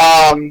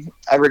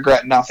 I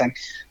regret nothing.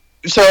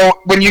 So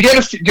when you get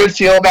a good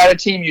feel about a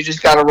team, you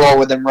just got to roll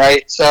with them,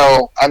 right?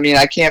 So, I mean,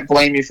 I can't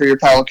blame you for your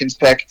Pelicans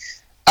pick.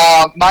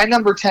 My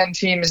number 10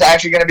 team is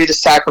actually going to be the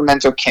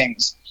Sacramento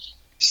Kings.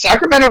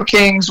 Sacramento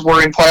Kings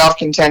were in playoff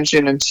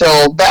contention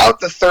until about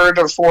the third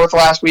or fourth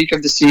last week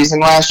of the season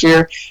last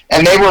year,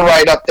 and they were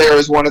right up there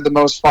as one of the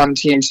most fun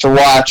teams to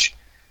watch.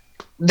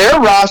 Their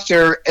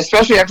roster,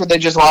 especially after they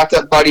just locked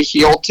up Buddy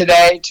Hield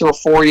today to a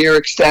 4-year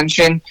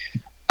extension,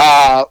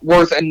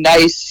 worth a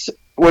nice...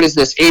 What is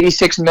this?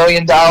 $86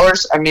 million.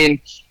 I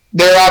mean,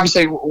 they're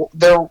obviously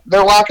they're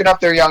locking up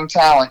their young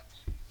talent.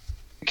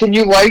 I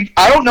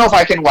don't know if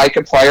I can like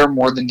a player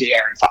more than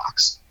De'Aaron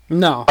Fox.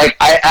 No. Like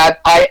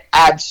I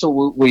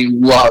absolutely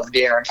love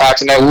De'Aaron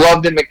Fox, and I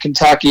loved him at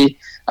Kentucky.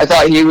 I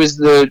thought he was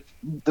the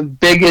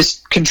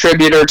biggest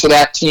contributor to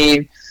that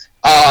team.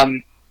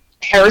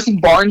 Harrison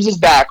Barnes is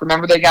back.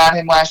 Remember they got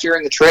him last year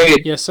in the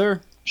trade? Yes,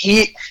 sir.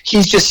 He's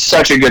just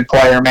such a good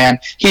player, man.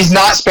 He's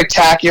not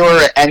spectacular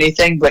at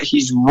anything, but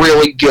he's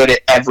really good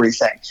at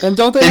everything. And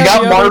don't they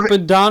have the other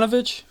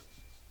Bogdanovich?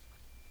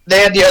 They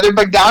had the other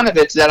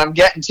Bogdanovich that I'm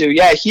getting to.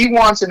 Yeah, he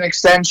wants an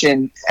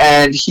extension,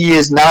 and he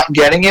is not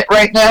getting it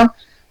right now.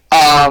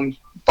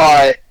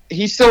 But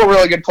he's still a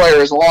really good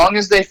player. As long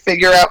as they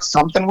figure out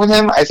something with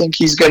him, I think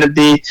he's going to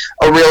be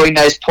a really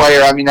nice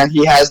player. I mean,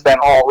 he has been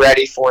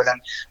already for them.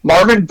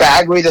 Marvin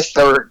Bagley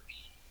III.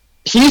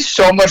 He's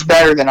so much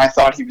better than I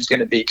thought he was going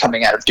to be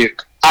coming out of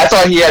Duke. I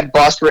thought he had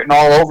bust written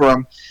all over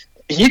him.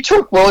 He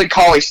took Willie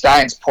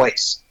Cauley-Stein's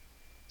place,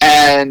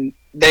 and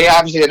they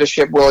obviously had to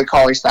ship Willie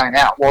Cauley-Stein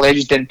out. Well, they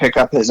just didn't pick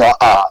up his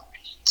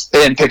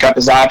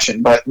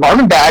option. But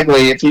Marvin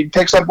Bagley, if he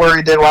picks up where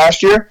he did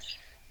last year,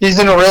 he's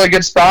in a really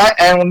good spot.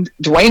 And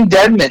Dwayne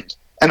Dedmon,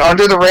 an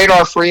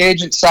under-the-radar free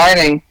agent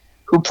signing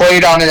who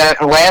played on an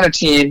Atlanta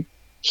team,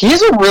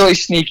 he's a really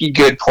sneaky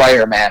good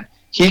player, man.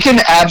 He can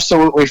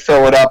absolutely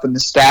fill it up in the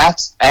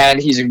stats, and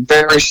he's a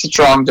very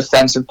strong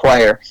defensive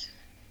player.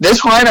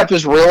 This lineup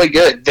is really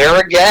good. They're,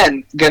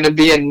 again, going to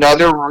be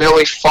another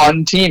really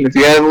fun team. If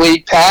you have a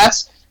league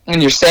pass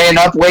and you're staying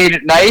up late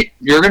at night,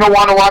 you're going to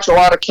want to watch a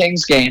lot of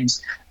Kings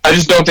games. I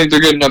just don't think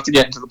they're good enough to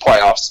get into the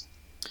playoffs.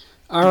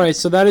 All right,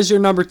 so that is your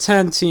number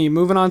 10 team.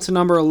 Moving on to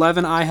number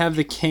 11, I have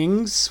the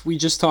Kings. We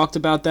just talked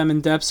about them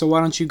in depth, so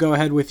why don't you go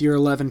ahead with your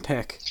 11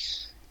 pick?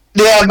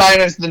 Yeah, mine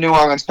is the New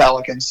Orleans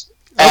Pelicans.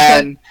 Okay.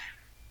 And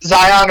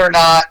Zion or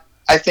not,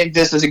 I think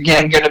this is,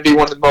 again, going to be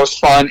one of the most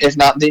fun, if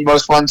not the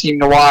most fun team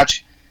to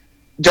watch.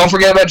 Don't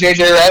forget about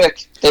J.J.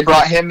 Redick. They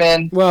brought him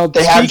in. Well,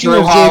 they have speaking Drew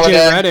of Holiday.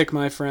 J.J. Redick,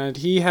 my friend,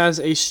 he has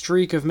a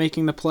streak of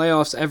making the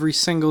playoffs every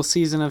single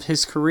season of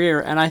his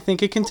career, and I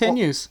think it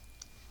continues.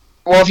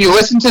 Well, if you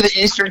listen to the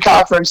Eastern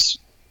Conference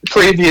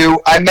preview,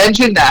 I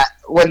mentioned that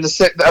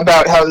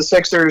about how the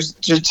Sixers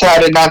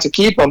decided not to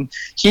keep him.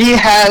 He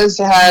has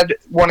had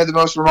one of the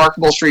most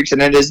remarkable streaks,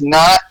 and it is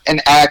not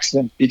an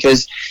accident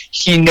because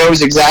he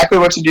knows exactly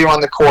what to do on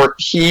the court.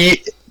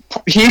 He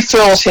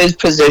fills his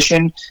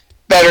position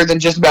better than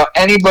just about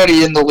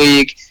anybody in the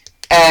league,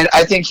 and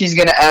I think he's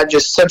going to add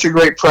just such a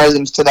great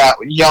presence to that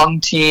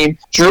young team.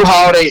 Drew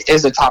Holiday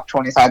is a top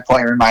 25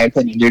 player in my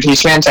opinion, dude.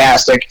 He's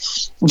fantastic.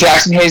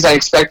 Jackson Hayes, I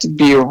expect to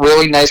be a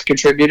really nice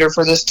contributor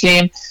for this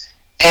team,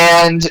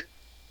 and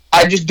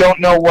I just don't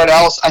know what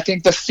else. I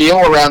think the feel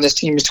around this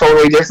team is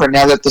totally different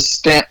now that the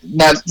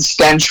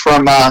stench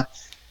from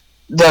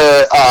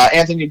the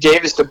Anthony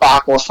Davis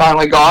debacle is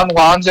finally gone.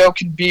 Lonzo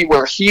can be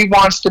where he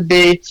wants to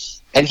be.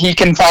 and he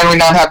can finally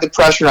not have the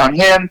pressure on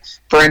him.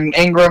 Brandon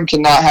Ingram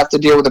cannot have to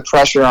deal with the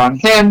pressure on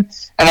him.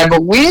 And I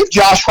believe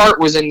Josh Hart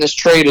was in this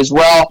trade as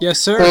well. Yes,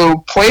 sir.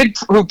 Who played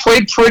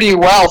pretty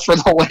well for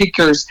the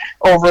Lakers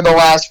over the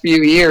last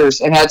few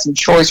years and had some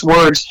choice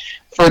words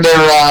for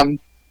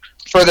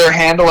their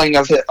handling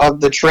of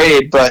the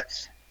trade. But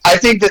I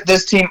think that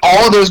this team,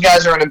 all of those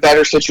guys are in a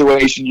better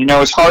situation.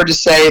 It's hard to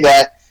say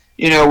that,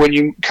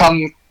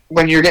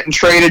 when you're getting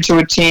traded to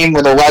a team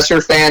with a lesser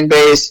fan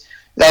base,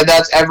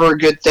 that's ever a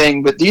good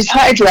thing. But these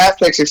high draft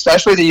picks,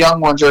 especially the young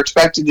ones, are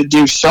expected to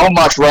do so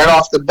much right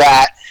off the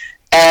bat,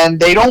 and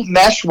they don't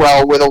mesh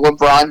well with a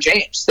LeBron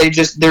James.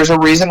 There's a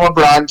reason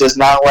LeBron does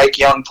not like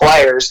young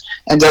players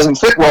and doesn't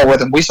fit well with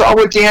them. We saw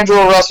what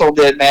D'Angelo Russell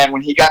did, man,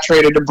 when he got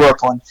traded to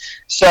Brooklyn.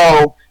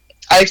 So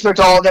I expect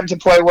all of them to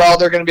play well.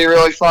 They're going to be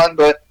really fun,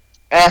 but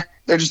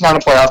they're just not a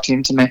playoff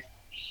team to me.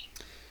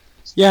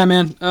 Yeah,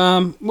 man.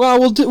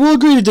 We'll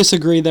agree to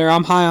disagree there.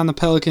 I'm high on the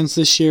Pelicans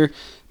this year.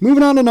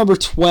 Moving on to number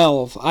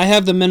 12, I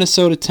have the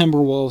Minnesota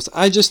Timberwolves.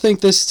 I just think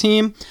this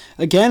team,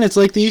 again, it's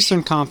like the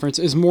Eastern Conference,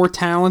 is more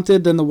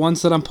talented than the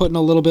ones that I'm putting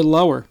a little bit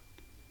lower.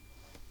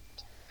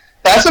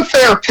 That's a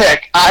fair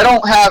pick. I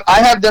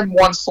have them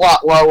one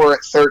slot lower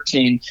at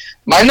 13.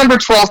 My number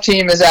 12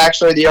 team is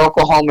actually the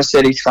Oklahoma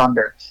City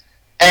Thunder.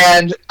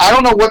 And I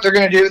don't know what they're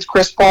going to do with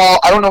Chris Paul.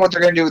 I don't know what they're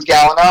going to do with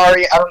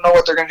Gallinari. I don't know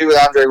what they're going to do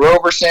with Andre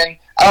Roberson.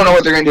 I don't know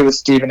what they're going to do with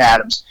Steven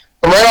Adams.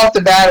 But right off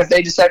the bat, if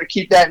they decide to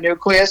keep that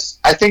nucleus,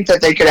 I think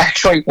that they could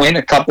actually win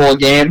a couple of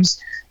games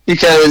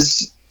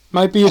because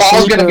Paul's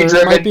going to be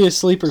driven. Might be a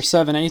sleeper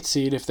 7-8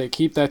 seed if they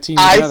keep that team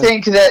together. I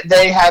think that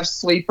they have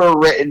sleeper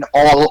written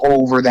all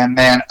over them,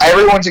 man.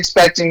 Everyone's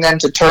expecting them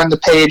to turn the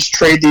page,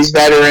 trade these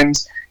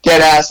veterans,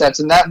 get assets,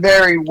 and that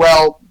very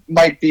well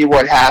might be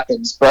what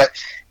happens. But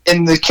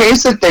in the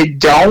case that they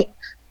don't,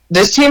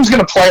 this team's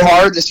going to play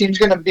hard. This team's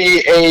going to be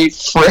a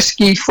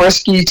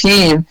frisky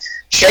team.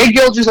 Shai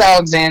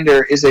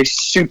Gilgeous-Alexander is a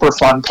super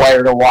fun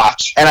player to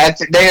watch. And I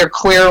think they are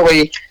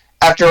clearly,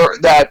 after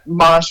that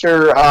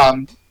monster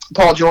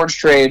Paul George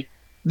trade,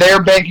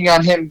 they're banking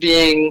on him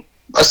being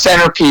a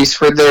centerpiece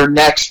for their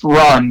next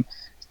run.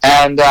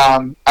 And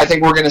I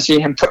think we're going to see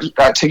him put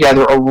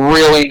together a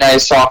really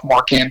nice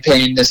sophomore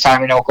campaign this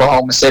time in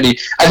Oklahoma City.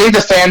 I think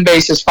the fan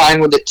base is fine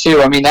with it,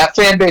 too. I mean, that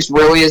fan base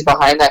really is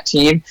behind that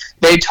team.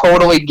 They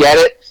totally get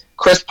it.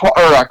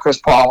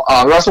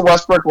 Russell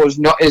Westbrook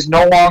is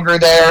no longer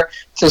there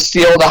to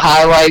steal the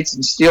highlights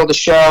and steal the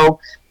show.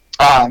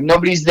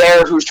 Nobody's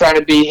there who's trying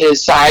to be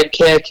his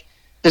sidekick.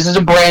 This is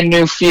a brand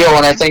new feel,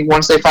 and I think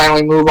once they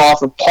finally move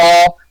off of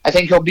Paul, I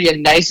think he'll be a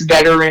nice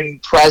veteran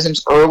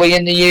presence early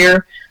in the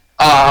year.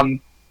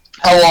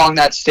 How long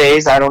that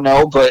stays, I don't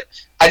know, but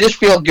I just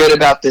feel good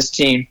about this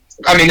team.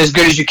 I mean, as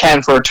good as you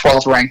can for a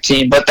 12th ranked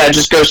team, but that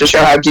just goes to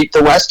show how deep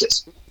the West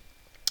is.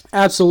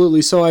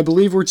 Absolutely. So I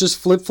believe we're just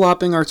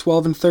flip-flopping our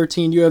 12 and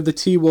 13. You have the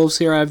T-Wolves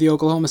here. I have the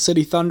Oklahoma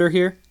City Thunder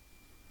here.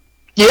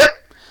 Yep.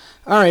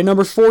 All right,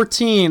 number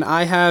 14,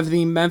 I have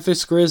the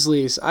Memphis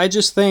Grizzlies. I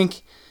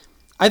think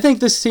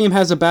this team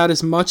has about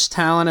as much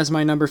talent as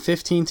my number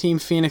 15 team,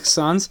 Phoenix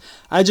Suns.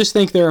 I just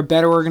think they're a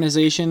better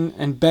organization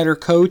and better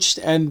coached,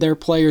 and their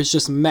players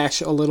just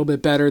mesh a little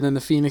bit better than the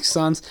Phoenix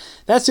Suns.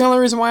 That's the only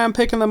reason why I'm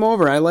picking them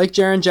over. I like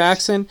Jaren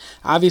Jackson.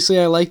 Obviously,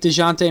 I like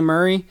DeJounte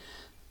Murray.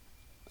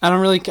 I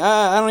don't even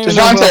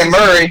know.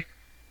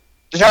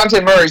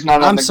 DeJounte Murray's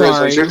not on the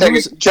Grizzlies. You're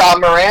thinking Ja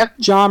Morant?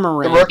 Ja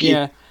Morant, the rookie.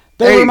 yeah.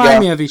 They remind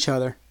me of each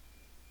other.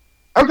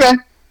 Okay.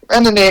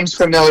 And the name's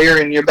familiar,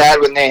 and you're bad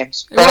with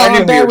names. But I knew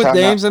I'm bad with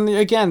names, and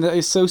again, the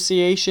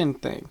association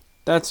thing.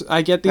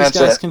 I get these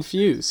guys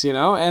confused,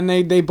 and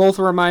they both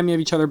remind me of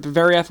each other.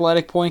 Very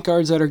athletic point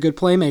guards that are good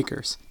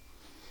playmakers.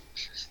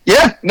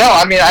 Yeah, no,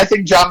 I mean, I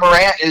think Ja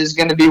Morant is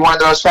going to be one of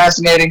the most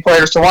fascinating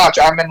players to watch.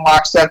 I'm in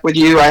lockstep with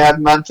you. I have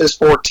Memphis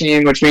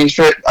 14, which means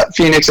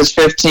Phoenix is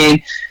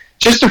 15.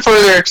 Just to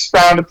further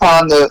expound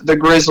upon the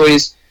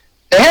Grizzlies,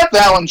 they have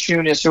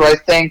Valanciunas, who I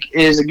think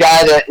is a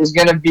guy that is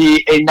going to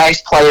be a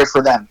nice player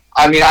for them.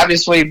 I mean,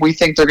 obviously, we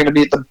think they're going to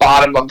be at the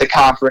bottom of the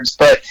conference,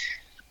 but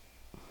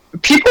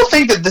people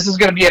think that this is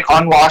going to be an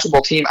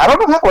unwatchable team. I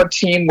don't know how a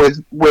team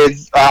with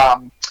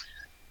Ja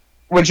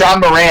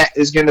Morant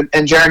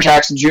and Jaren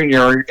Jackson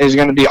Jr. is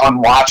going to be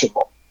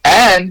unwatchable.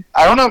 And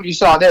I don't know if you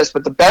saw this,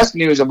 but the best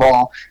news of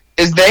all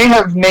is they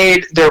have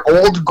made their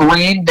old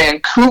green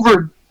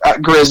Vancouver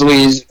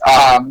Grizzlies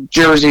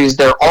jerseys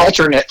their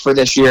alternate for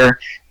this year.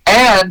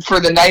 And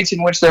for the nights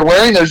in which they're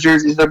wearing those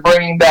jerseys, they're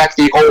bringing back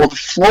the old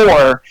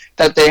floor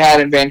that they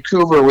had in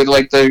Vancouver with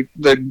like the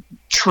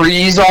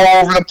trees all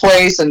over the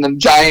place and the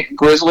giant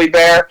grizzly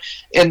bear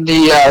in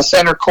the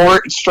center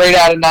court, straight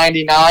out of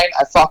 '99.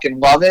 I fucking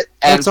love it,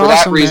 and That's for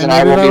awesome, that reason,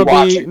 man. I will be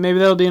watching. Maybe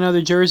that'll be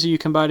another jersey you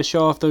can buy to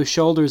show off those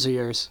shoulders of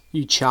yours,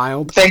 you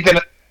child. Thinking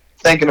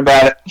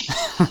about it.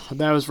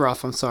 That was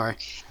rough. I'm sorry.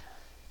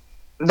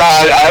 No,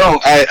 I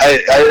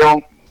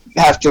don't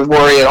have to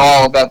worry at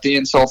all about the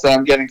insults that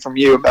I'm getting from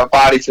you about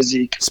body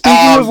physique.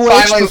 Speaking of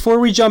which, before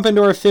we jump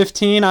into our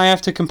 15, I have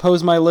to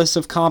compose my list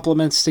of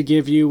compliments to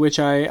give you, which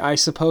I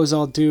suppose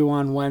I'll do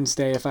on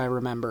Wednesday if I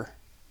remember.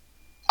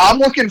 I'm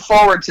looking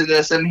forward to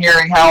this and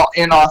hearing how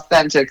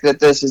inauthentic that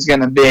this is going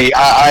to be.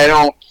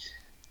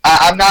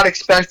 I'm not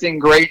expecting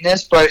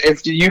greatness, but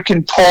if you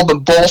can pull the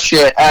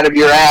bullshit out of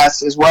your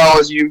ass as well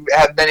as you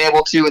have been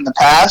able to in the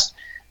past,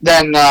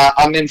 then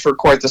I'm in for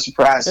quite the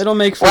surprise. It'll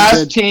make for Last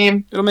good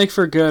team. It'll make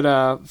for good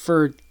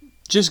for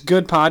just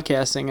good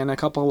podcasting and a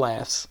couple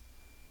laughs.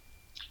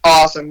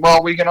 Awesome.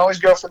 Well, we can always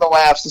go for the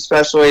laughs,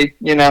 especially,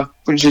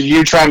 which is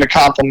you trying to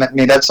compliment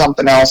me. That's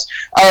something else.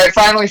 All right,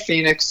 finally,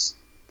 Phoenix.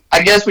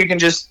 I guess we can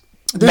just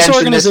This mention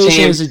organization this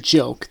team. is a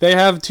joke. They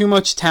have too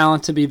much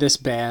talent to be this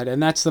bad,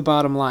 and that's the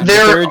bottom line.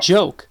 They're a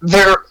joke.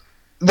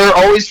 They're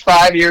always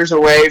 5 years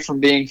away from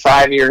being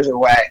 5 years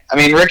away. I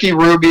mean, Ricky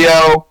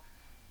Rubio,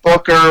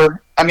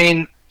 Booker. I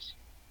mean,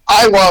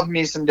 I love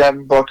me some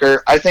Devin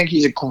Booker. I think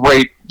he's a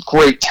great,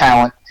 great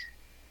talent.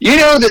 You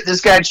know that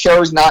this guy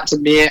chose not to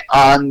be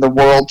on the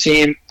world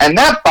team, and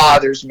that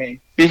bothers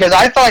me because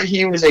I thought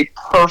he was a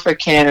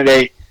perfect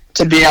candidate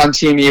to be on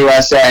Team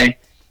USA,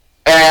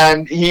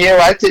 and he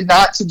elected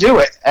not to do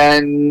it.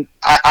 And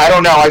I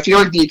don't know. I feel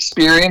like the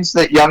experience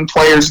that young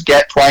players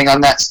get playing on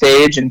that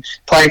stage and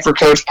playing for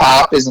Coach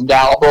Pop is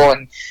indelible,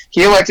 and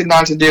he elected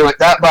not to do it.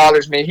 That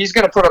bothers me. He's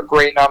going to put up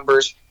great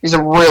numbers. He's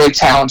a really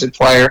talented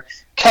player.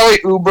 Kelly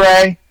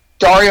Oubre,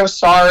 Dario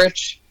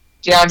Saric,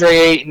 DeAndre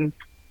Ayton.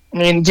 I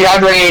mean,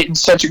 DeAndre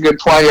Ayton's such a good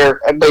player,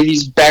 but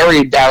he's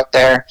buried out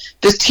there.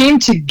 This team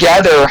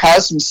together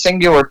has some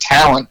singular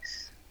talent,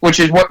 which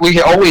is what we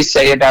always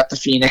say about the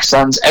Phoenix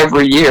Suns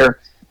every year.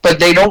 But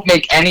they don't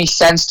make any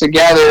sense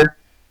together,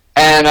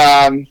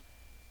 and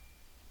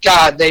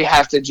God, they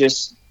have to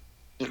just.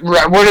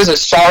 What is it?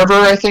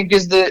 Sarver, I think,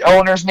 is the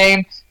owner's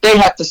name. They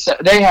have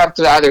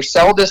to either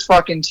sell this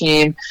fucking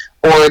team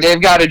or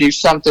they've got to do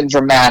something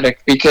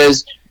dramatic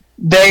because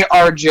they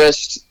are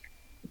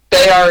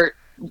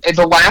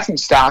the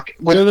laughingstock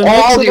with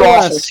all the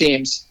awful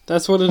teams.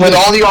 That's what it is. With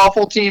all the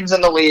awful teams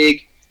in the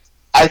league,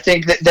 I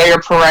think that they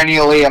are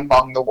perennially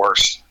among the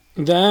worst.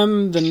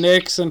 Them, the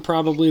Knicks, and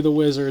probably the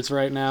Wizards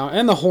right now.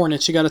 And the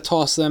Hornets, you got to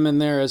toss them in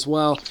there as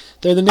well.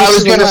 They're the Knicks I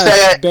was going to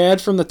say,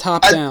 bad from the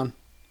top down.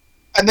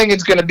 I think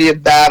it's going to be a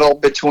battle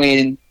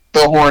between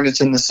the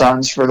Hornets and the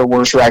Suns for the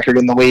worst record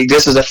in the league.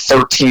 This is a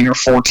 13 or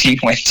 14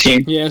 win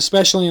team. Yeah,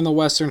 especially in the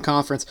Western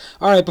Conference.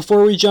 All right,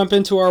 before we jump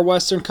into our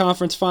Western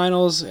Conference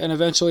finals and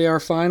eventually our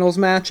finals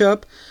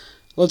matchup,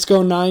 let's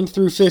go 9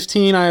 through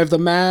 15. I have the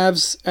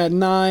Mavs at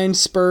 9,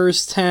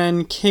 Spurs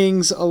 10,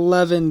 Kings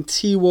 11,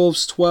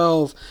 T-Wolves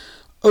 12,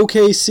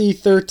 OKC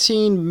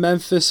 13,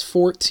 Memphis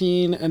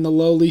 14, and the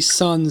lowly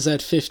Suns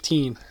at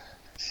 15.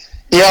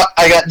 Yeah,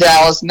 I got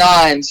Dallas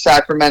 9,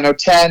 Sacramento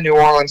 10, New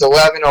Orleans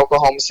 11,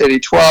 Oklahoma City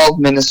 12,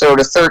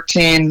 Minnesota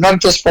 13,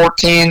 Memphis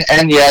 14,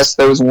 and yes,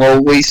 those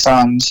lowly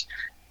Suns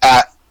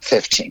at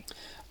 15.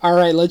 All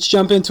right, let's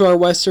jump into our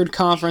Western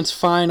Conference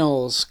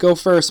finals. Go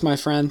first, my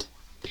friend.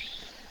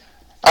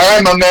 All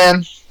right, my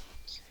man.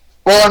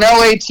 Well, an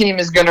LA team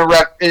is going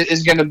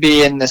to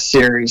be in this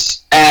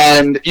series,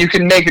 and you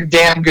can make a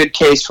damn good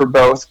case for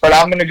both, but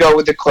I'm going to go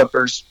with the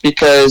Clippers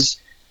because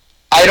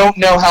I don't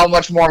know how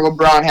much more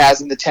LeBron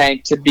has in the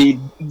tank to be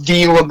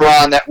the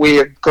LeBron that we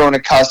have grown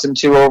accustomed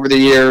to over the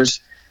years.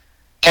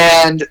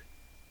 And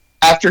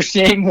after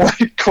seeing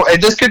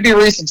this could be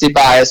recency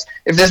bias.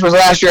 If this was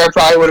last year, I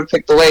probably would have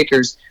picked the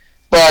Lakers.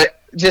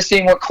 But just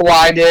seeing what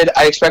Kawhi did,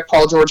 I expect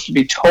Paul George to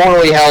be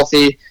totally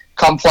healthy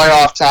come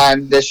playoff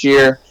time this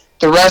year.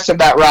 The rest of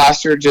that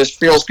roster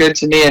just feels good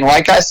to me. And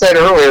like I said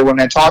earlier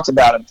when I talked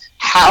about him,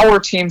 how are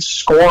teams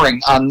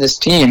scoring on this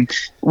team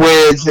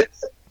with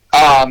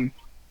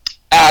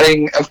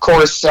adding, of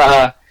course,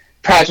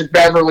 Patrick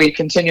Beverley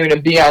continuing to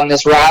be on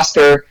this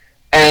roster,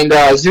 and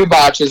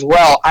Zubac as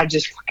well. I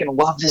just fucking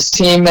love this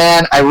team,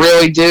 man. I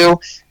really do.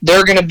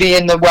 They're going to be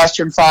in the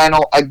Western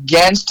Final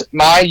against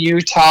my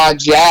Utah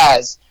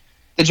Jazz.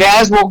 The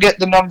Jazz will get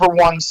the number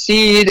 1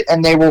 seed,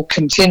 and they will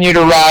continue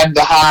to ride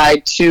the high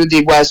to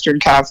the Western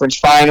Conference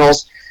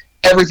Finals.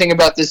 Everything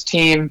about this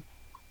team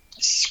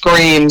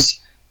screams,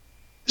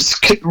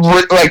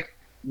 like,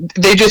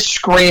 they just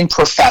scream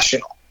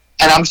professional.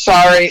 And I'm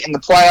sorry, in the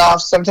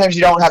playoffs, sometimes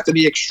you don't have to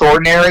be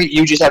extraordinary.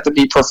 You just have to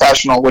be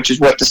professional, which is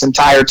what this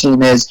entire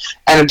team is.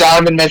 And if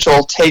Donovan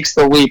Mitchell takes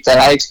the leap that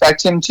I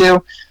expect him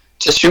to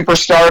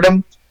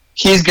superstardom,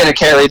 he's going to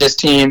carry this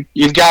team.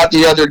 You've got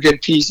the other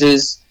good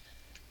pieces.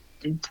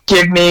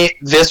 Give me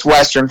this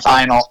Western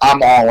Final.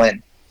 I'm all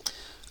in.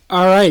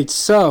 All right,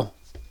 so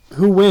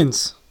who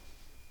wins?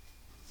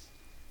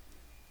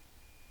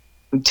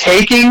 I'm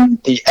taking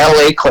the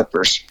LA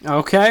Clippers.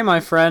 Okay, my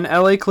friend.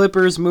 LA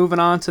Clippers moving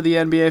on to the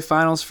NBA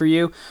Finals for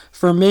you.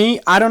 For me,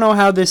 I don't know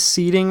how this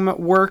seeding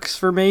works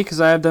for me because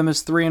I have them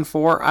as 3 and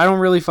 4. I don't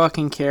really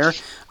fucking care.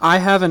 I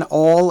have an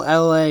all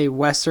LA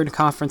Western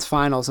Conference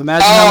Finals.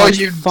 Imagine how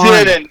much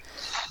fun didn't.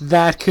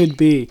 that could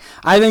be.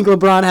 I think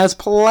LeBron has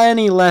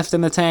plenty left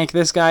in the tank.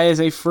 This guy is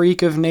a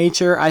freak of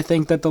nature. I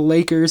think that the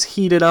Lakers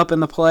heated up in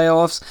the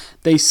playoffs.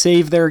 They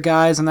saved their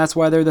guys, and that's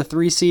why they're the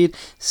 3 seed.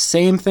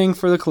 Same thing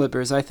for the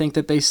Clippers. I think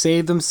that they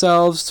saved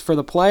themselves for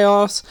the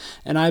playoffs,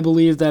 and I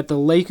believe that the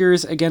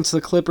Lakers against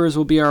the Clippers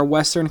will be our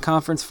Western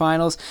Conference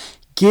Finals.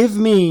 Give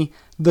me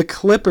the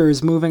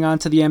Clippers moving on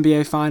to the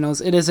NBA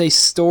Finals. It is a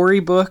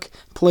storybook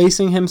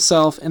placing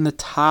himself in the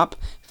top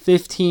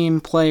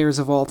 15 players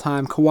of all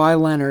time. Kawhi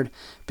Leonard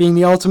being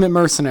the ultimate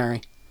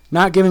mercenary,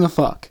 not giving a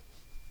fuck.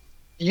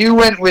 You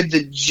went with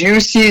the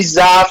juicy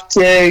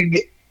Zoftig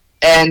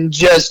and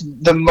just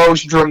the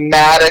most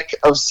dramatic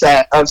of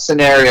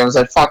scenarios.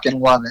 I fucking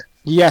love it.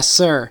 Yes,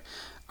 sir.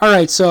 All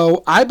right,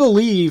 so I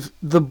believe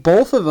the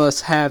both of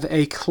us have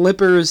a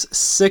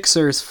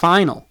Clippers-Sixers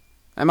final.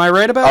 Am I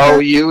right about that? Oh,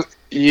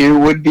 you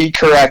would be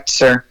correct,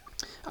 sir.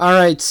 All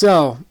right,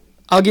 so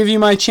I'll give you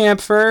my champ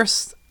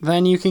first,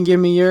 then you can give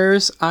me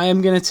yours. I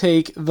am going to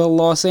take the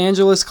Los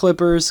Angeles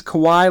Clippers,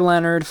 Kawhi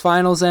Leonard,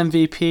 Finals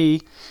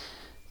MVP,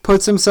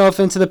 puts himself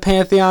into the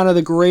pantheon of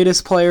the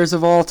greatest players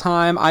of all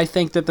time. I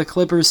think that the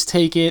Clippers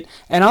take it,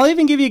 and I'll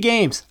even give you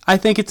games. I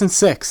think it's in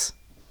 6.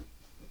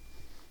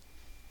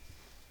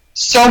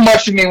 So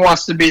much of me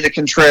wants to be the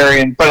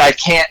contrarian, but I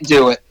can't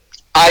do it.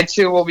 I,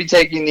 too, will be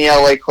taking the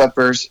LA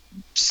Clippers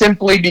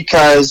simply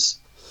because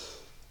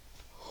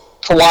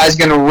Kawhi's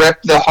going to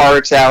rip the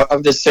hearts out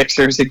of the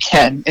Sixers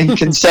again in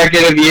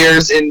consecutive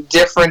years in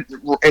different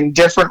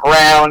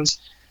rounds.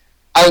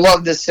 I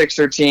love this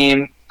Sixer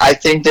team. I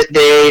think that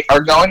they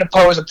are going to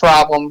pose a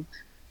problem,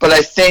 but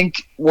I think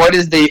what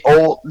is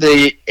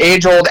the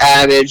age-old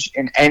adage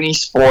in any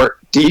sport,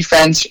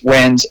 defense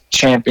wins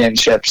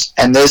championships.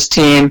 And this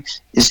team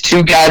is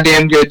too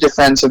goddamn good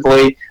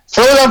defensively.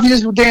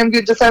 Philadelphia's damn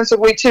good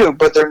defensively too,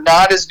 but they're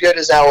not as good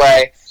as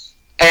LA.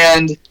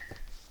 And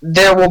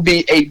there will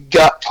be a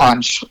gut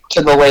punch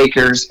to the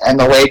Lakers and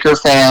the Laker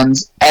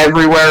fans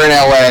everywhere in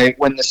LA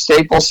when the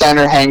Staples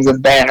Center hangs a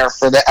banner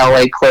for the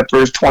LA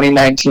Clippers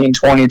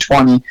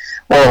 2019-2020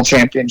 World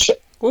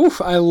Championship. Oof,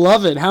 I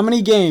love it. How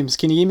many games?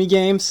 Can you give me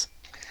games?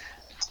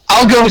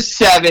 I'll go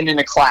 7 in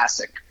a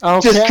classic. Okay.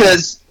 Just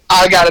because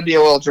I got to be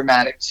a little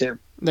dramatic too.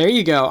 There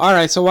you go. All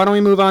right, so why don't we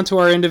move on to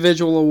our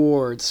individual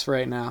awards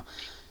right now?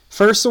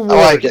 First award,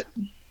 I like it.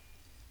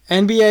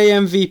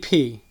 NBA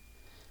MVP.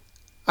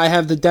 I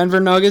have the Denver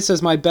Nuggets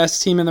as my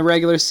best team in the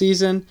regular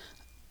season.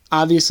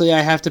 Obviously,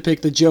 I have to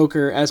pick the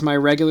Joker as my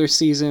regular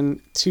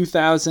season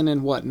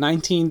 19-20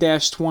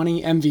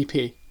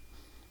 MVP.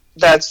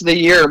 That's the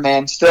year,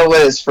 man. Still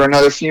is for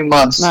another few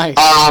months. Nice.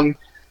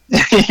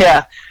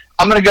 Yeah,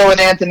 I'm going to go with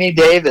Anthony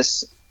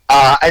Davis.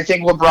 I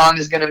think LeBron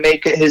is going to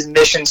make it his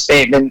mission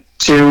statement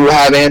to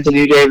have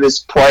Anthony Davis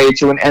play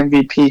to an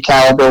MVP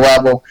caliber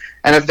level.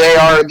 And if they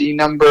are the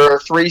number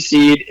 3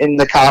 seed in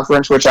the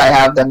conference, which I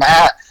have them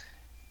at,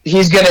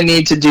 he's going to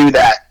need to do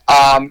that.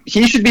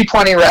 He should be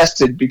plenty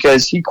rested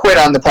because he quit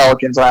on the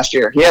Pelicans last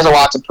year. He has a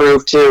lot to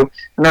prove, too.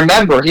 And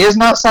remember, he has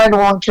not signed a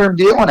long-term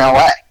deal in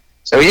L.A.,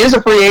 so he is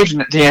a free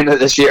agent at the end of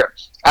this year.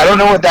 I don't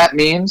know what that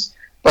means,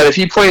 but if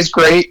he plays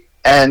great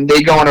and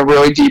they go on a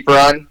really deep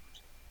run,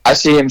 I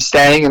see him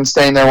staying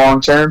there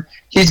long-term.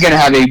 He's going to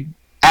have a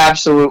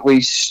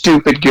absolutely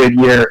stupid good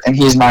year, and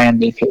he's my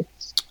MVP.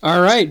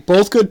 All right,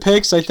 both good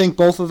picks. I think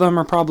both of them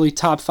are probably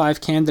top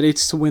 5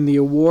 candidates to win the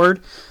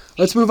award.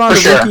 Let's move on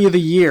to Rookie of the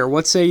Year.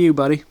 What say you,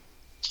 buddy?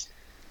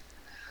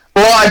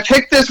 Well, I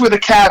picked this with a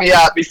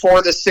caveat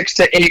before the 6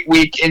 to 8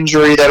 week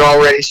injury that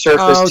already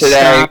surfaced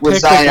today with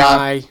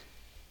Zion.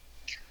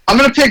 I'm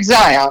going to pick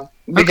Zion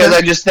because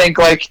I just think,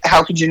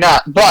 how could you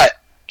not? But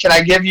can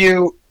I give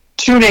you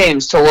 2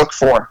 names to look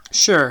for?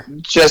 Sure.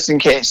 Just in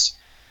case.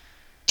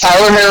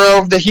 Tyler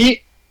Herro of the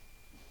Heat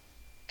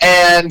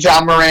and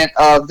John Morant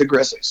of the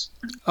Grizzlies.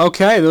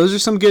 Okay, those are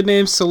some good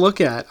names to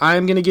look at.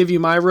 I'm going to give you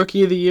my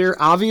Rookie of the Year.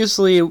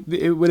 Obviously,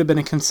 it would have been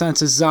a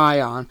consensus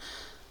Zion.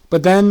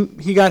 But then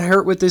he got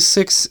hurt with this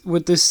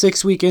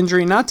 6-week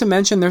injury. Not to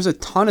mention there's a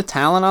ton of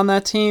talent on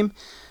that team.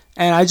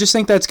 And I just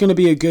think that's going to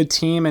be a good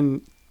team.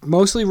 And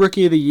mostly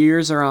Rookie of the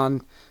Years are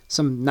on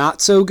some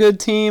not-so-good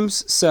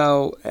teams.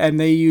 And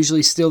they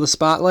usually steal the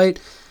spotlight.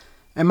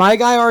 And my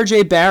guy,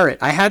 R.J. Barrett,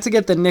 I had to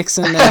get the Knicks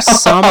in there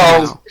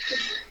somehow.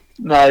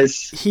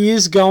 Nice. He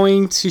is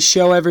going to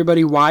show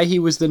everybody why he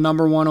was the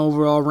number 1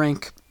 overall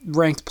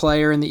ranked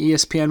player in the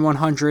ESPN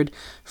 100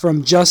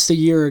 from just a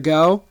year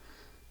ago.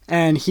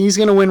 And he's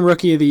going to win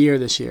Rookie of the Year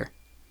this year.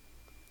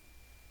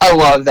 I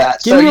love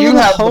that. Give me a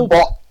little hope.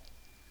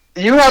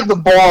 You have the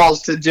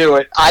balls to do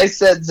it. I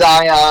said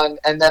Zion,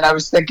 and then I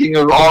was thinking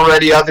of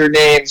already other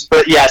names.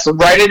 But yeah, so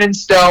write it in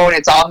stone.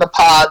 It's on the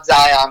pod,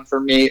 Zion for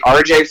me.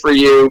 RJ for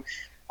you.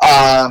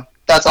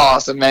 That's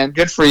awesome, man.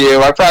 Good for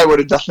you. I probably would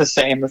have done the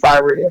same if I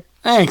were you.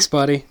 Thanks,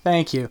 buddy.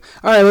 Thank you.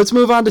 All right, let's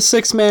move on to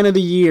 6th Man of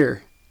the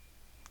Year.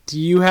 Do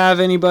you have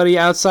anybody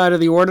outside of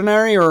the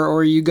ordinary, or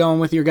are you going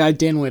with your guy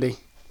Dinwiddie?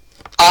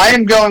 I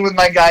am going with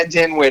my guy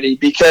Dinwiddie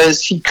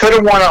because he could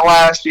have won it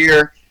last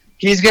year.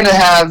 He's going to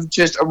have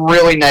just a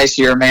really nice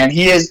year, man.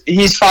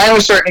 He's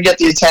finally starting to get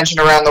the attention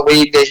around the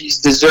league that he's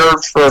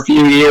deserved for a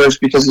few years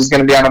because he's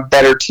going to be on a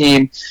better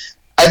team.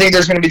 I think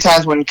there's going to be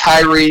times when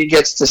Kyrie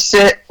gets to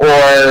sit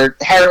or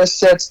Harris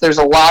sits. There's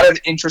a lot of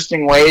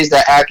interesting ways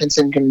that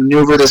Atkinson can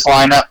maneuver this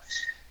lineup.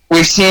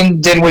 We've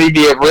seen Dinwiddie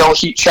be a real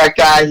heat check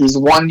guy. He's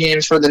won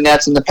games for the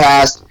Nets in the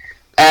past.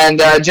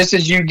 And just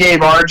as you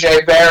gave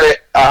R.J.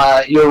 Barrett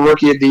your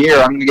Rookie of the Year,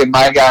 I'm going to give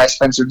my guy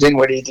Spencer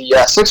Dinwiddie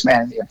the Sixth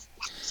Man of the Year.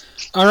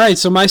 All right,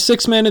 so my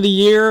Sixth Man of the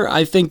Year,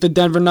 I think the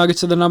Denver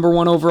Nuggets are the number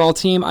 1 overall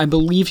team. I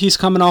believe he's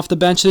coming off the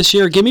bench this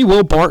year. Give me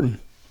Will Barton.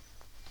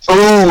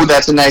 Oh,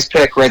 that's a nice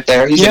pick right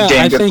there. He's a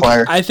damn good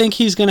player. I think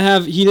he's going to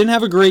have... He didn't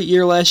have a great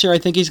year last year. I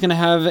think he's going to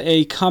have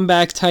a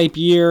comeback-type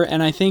year,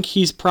 and I think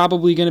he's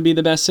probably going to be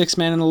the best sixth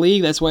man in the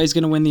league. That's why he's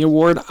going to win the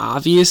award,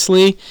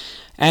 obviously.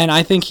 And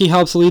I think he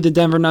helps lead the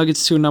Denver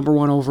Nuggets to a number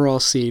 1 overall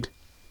seed.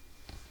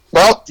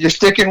 Well, you're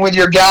sticking with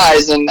your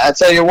guys, and I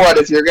tell you what,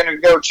 if you're going to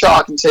go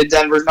chalk and say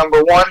Denver's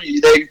number 1,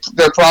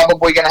 they're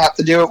probably going to have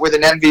to do it with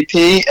an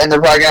MVP, and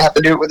they're probably going to have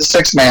to do it with a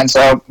sixth man.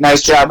 So,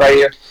 nice job right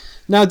here.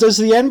 Now, does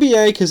the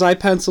NBA, because I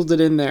penciled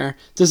it in there,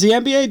 does the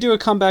NBA do a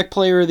comeback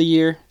player of the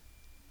year?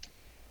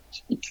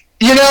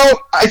 You know,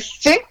 I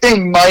think they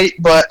might,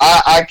 but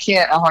I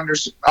can't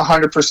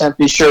 100%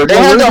 be sure. They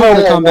had the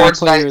whole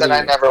awards night that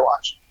I never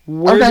watched.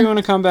 We're doing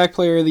a comeback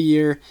player of the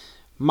year.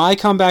 My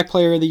comeback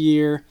player of the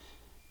year,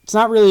 it's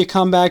not really a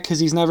comeback because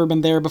he's never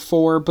been there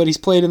before, but he's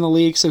played in the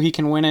league so he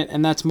can win it,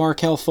 and that's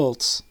Markelle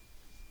Fultz.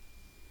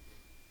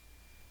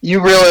 You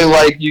really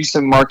like you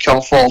some Markelle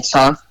Fultz,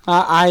 huh?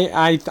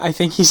 I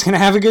think he's going to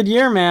have a good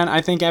year, man.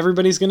 I think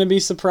everybody's going to be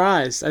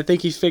surprised. I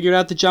think he's figured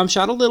out the jump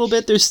shot a little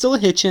bit. There's still a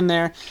hitch in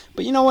there.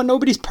 But you know what?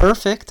 Nobody's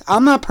perfect.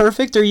 I'm not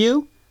perfect. Are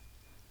you?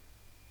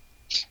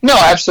 No,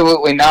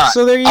 absolutely not.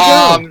 So there you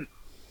go.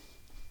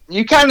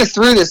 You kind of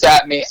threw this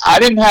at me. I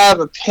didn't have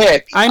a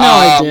pick. I know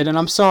I did, and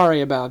I'm sorry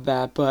about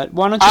that. But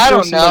why don't you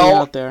throw somebody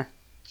out there?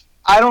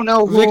 I don't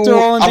know who... Victor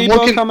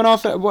Oladipo coming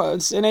off an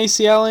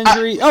ACL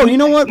injury. You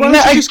know what? Why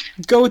don't you just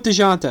go with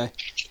DeJounte?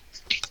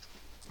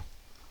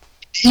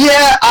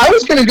 Yeah, I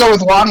was going to go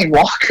with Lonnie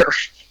Walker.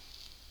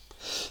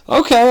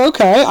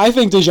 Okay. I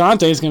think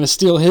DeJounte is going to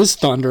steal his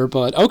thunder,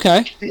 but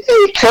okay. He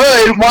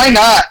could. Why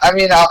not? I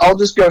mean, I'll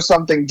just go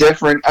something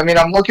different. I mean,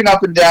 I'm looking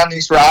up and down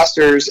these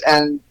rosters,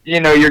 and, you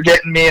know, you're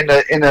getting me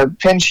in a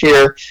pinch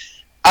here.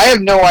 I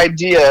have no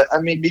idea.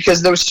 I mean,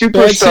 because those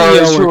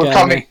superstars who are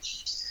coming...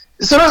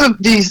 Some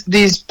of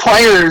these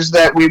players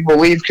that we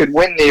believe could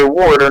win the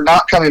award are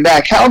not coming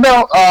back. How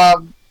about,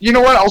 you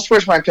know what? I'll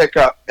switch my pick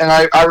up, and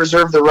I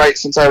reserve the right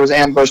since I was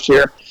ambushed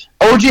here.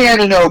 OG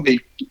Anunoby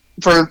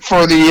for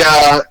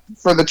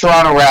the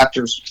Toronto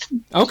Raptors.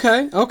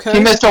 Okay.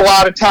 He missed a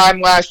lot of time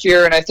last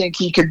year, and I think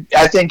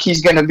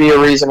he's going to be a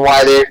reason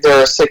why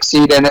they're a 6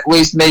 seed and at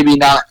least maybe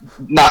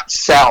not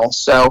sell.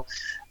 So,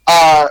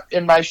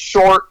 in my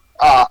short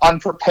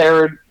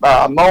unprepared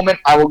moment,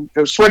 I will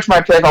switch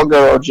my pick. I'll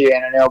go OG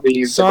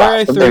Anunoby.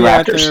 Sorry I threw you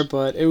out there,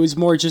 but it was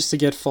more just to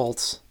get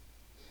Fultz.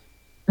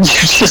 You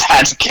just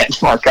had to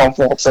get Markelle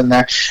Fultz in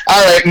there.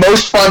 All right,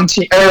 most fun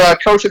team, or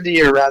coach of the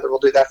year, rather. We'll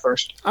do that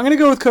first. I'm going to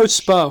go with Coach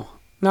Spo.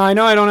 Now, I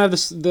know I don't have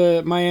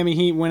the Miami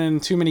Heat winning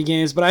too many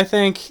games, but I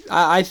think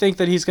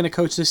that he's going to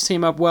coach this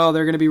team up well.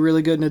 They're going to be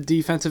really good in a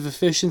defensive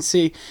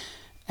efficiency,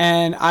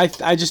 and I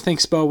just think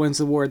Spo wins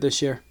the award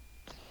this year.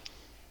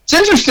 It's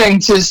interesting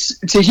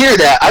to hear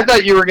that. I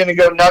thought you were going to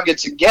go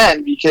Nuggets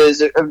again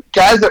because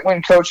guys that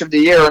win Coach of the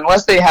Year,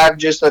 unless they have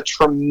just a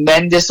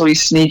tremendously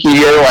sneaky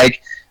year,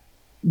 like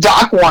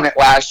Doc won it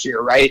last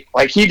year, right?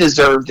 Like he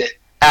deserved it.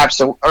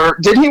 Absolutely. Or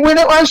did he win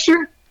it last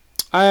year?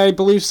 I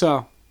believe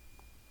so.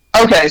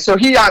 Okay, so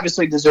he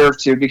obviously deserved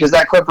to because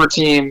that Clipper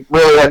team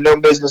really had no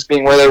business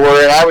being where they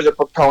were, and I was a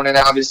proponent,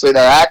 obviously,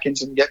 that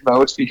Atkinson get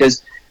votes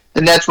because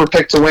the Nets were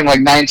picked to win like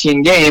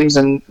 19 games,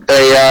 and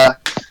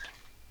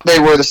they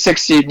were the 6th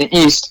seed in the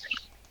East.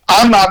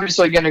 I'm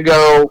obviously going to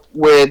go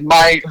with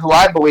who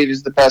I believe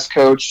is the best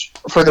coach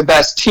for the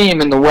best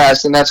team in the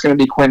West, and that's going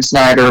to be Quinn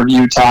Snyder of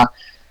Utah.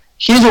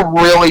 He's a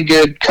really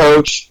good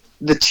coach.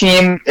 The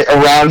team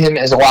around him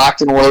is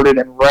locked and loaded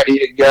and ready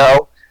to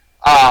go.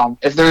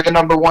 If they're the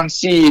number 1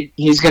 seed,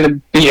 he's going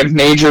to be a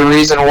major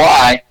reason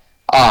why.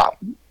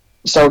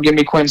 So give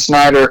me Quinn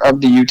Snyder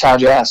of the Utah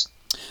Jazz.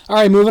 All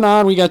right, moving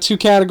on. We got 2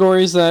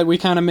 categories that we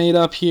kind of made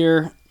up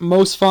here.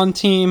 Most fun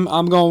team,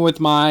 I'm going with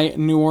my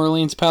New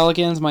Orleans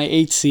Pelicans, my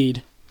 8th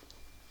seed.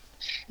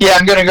 Yeah,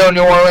 I'm going to go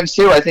New Orleans,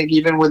 too. I think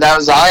even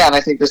without Zion,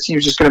 I think this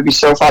team's just going to be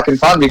so fucking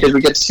fun because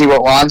we get to see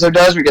what Lonzo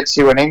does. We get to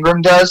see what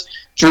Ingram does.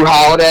 Drew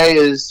Holiday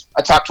is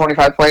a top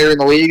 25 player in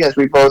the league, as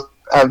we both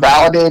have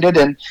validated.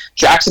 And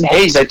Jackson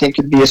Hayes, I think,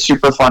 could be a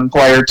super fun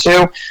player,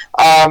 too.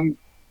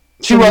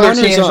 2 other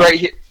teams right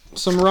here.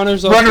 Some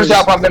runners-up.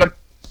 Runners-up, I'm going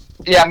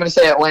to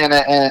say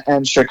Atlanta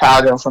and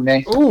Chicago for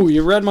me. Ooh,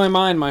 you read my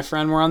mind, my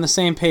friend. We're on the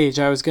same page.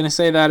 I was going to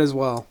say that as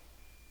well.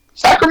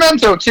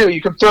 Sacramento, too.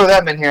 You could throw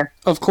them in here.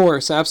 Of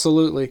course,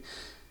 absolutely.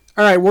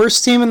 All right,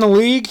 worst team in the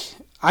league.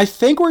 I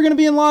think we're going to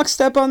be in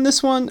lockstep on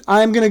this one.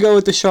 I'm going to go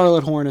with the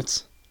Charlotte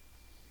Hornets.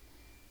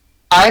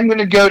 I'm going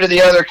to go to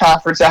the other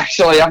conference,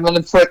 actually. I'm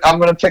going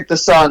to pick the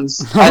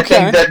Suns. Okay. I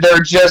think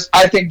that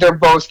I think they're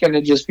both going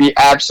to just be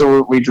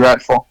absolutely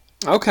dreadful.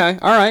 Okay.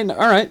 All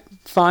right.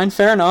 Fine,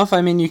 fair enough.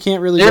 I mean, you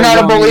can't really. You're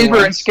not a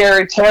believer in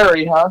Scary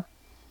Terry, huh?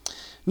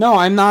 No,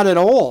 I'm not at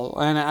all.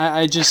 And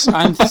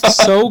I'm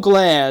so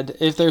glad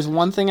if there's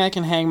one thing I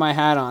can hang my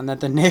hat on, that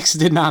the Knicks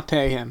did not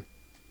pay him.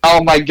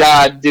 Oh my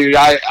God, dude!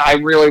 I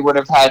really would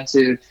have had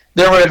to.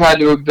 There would have had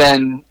to have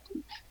been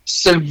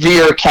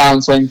severe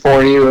counseling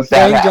for you if that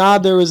Thank happened.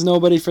 God there was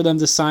nobody for them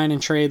to sign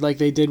and trade like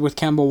they did with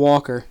Kemba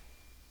Walker.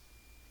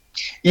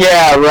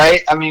 Yeah,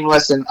 right. I mean,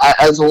 listen.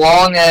 As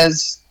long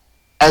as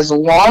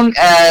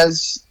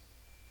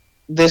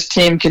this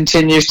team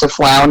continues to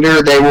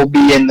flounder, they will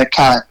be in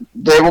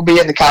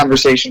the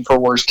conversation for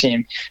worst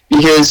team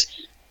because.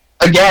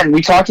 Again, we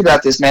talked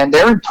about this, man.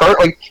 They're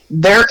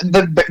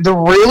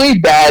the really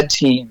bad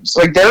teams.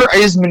 Like there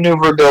is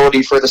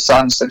maneuverability for the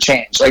Suns to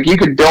change. Like you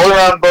could build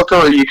around Booker,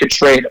 or you could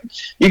trade him.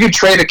 You could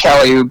trade a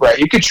Kelly Oubre.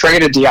 You could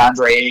trade a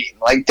DeAndre Ayton.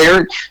 Like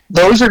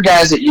those are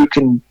guys that you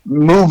can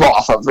move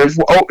off of.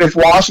 If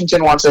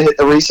Washington wants to hit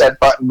the reset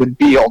button with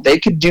Beal, they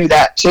could do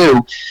that too.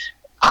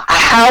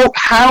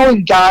 How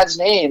in God's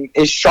name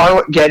is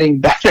Charlotte getting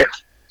better?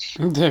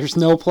 There's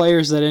no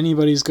players that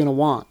anybody's going to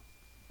want.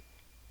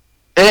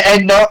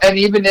 And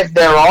even if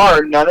there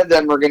are, none of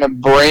them are going to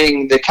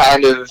bring the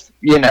kind of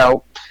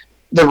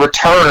the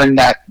return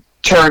that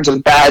turns a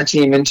bad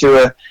team into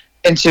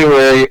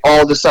a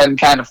all of a sudden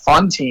kind of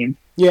fun team.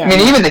 Yeah, I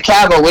mean, even the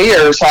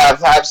Cavaliers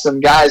have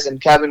some guys in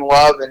Kevin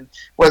Love, and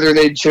whether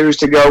they choose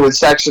to go with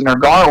Sexton or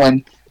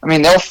Garland, I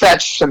mean, they'll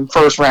fetch some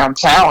first round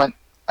talent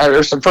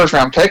or some first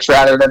round picks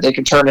rather that they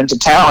can turn into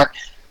talent.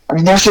 I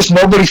mean, there's just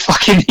nobody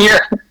fucking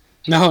here.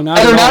 No, not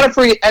and they're at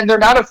all. they're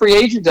not a free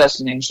agent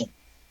destination.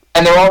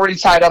 And they're already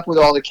tied up with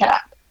all the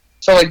cap.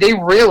 So, like,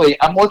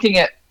 I'm looking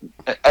at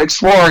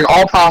exploring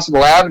all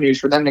possible avenues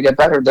for them to get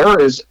better. There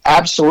is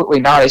absolutely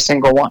not a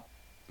single one.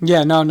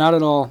 Yeah, no, not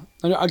at all.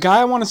 A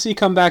guy I want to see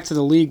come back to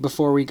the league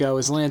before we go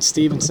is Lance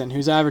Stevenson,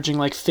 who's averaging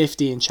like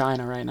 50 in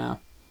China right now.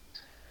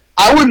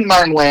 I wouldn't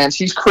mind Lance.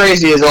 He's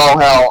crazy as all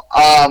hell.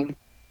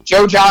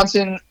 Joe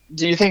Johnson,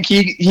 do you think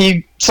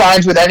he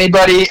signs with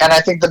anybody? And I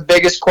think the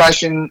biggest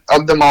question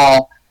of them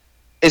all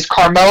is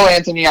Carmelo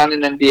Anthony on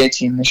an NBA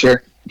team this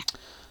year?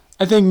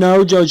 I think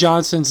no, Joe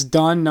Johnson's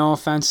done. No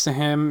offense to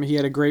him. He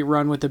had a great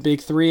run with the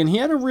Big Three, and he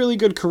had a really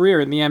good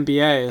career in the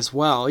NBA as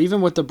well,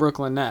 even with the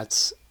Brooklyn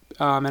Nets,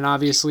 and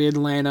obviously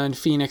Atlanta and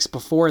Phoenix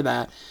before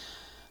that.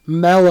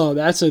 Melo,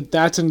 that's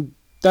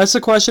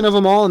a question of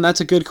them all, and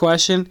that's a good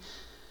question.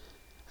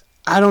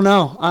 I don't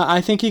know.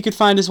 I think he could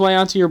find his way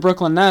onto your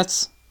Brooklyn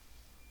Nets.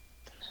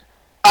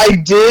 I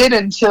did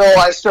until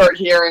I start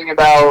hearing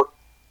about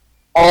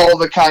all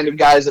the kind of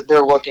guys that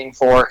they're looking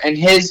for, and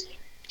his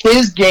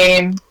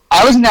game.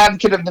 I was an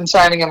advocate of them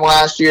signing him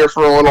last year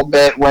for a little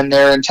bit when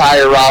their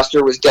entire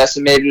roster was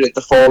decimated at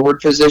the forward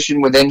position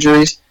with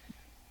injuries.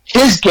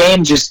 His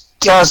game just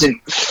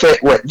doesn't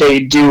fit what they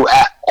do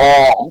at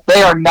all.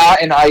 They are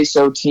not an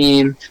ISO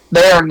team.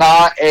 They are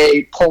not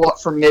a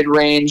pull-up from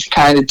mid-range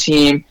kind of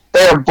team.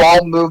 They are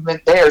ball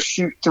movement. They are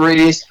shoot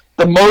threes.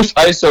 The most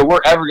ISO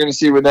we're ever going to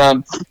see with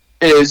them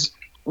is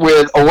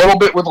with a little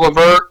bit with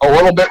LeVert, a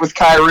little bit with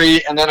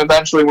Kyrie, and then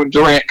eventually when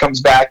Durant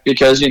comes back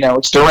because,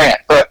 it's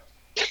Durant. But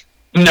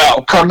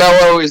no,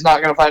 Carmelo is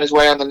not going to find his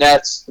way on the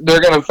Nets. They're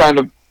going to find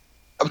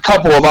a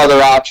couple of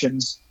other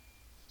options.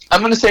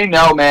 I'm going to say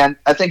no, man.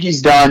 I think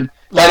he's done.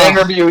 That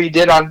interview he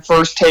did on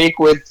First Take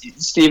with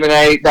Stephen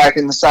A. back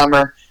in the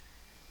summer,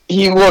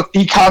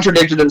 he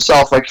contradicted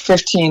himself like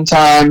 15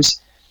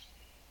 times.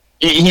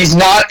 He's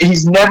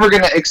never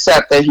going to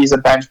accept that he's a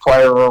bench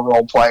player or a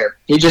role player.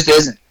 He just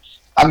isn't.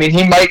 I mean,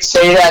 he might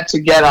say that to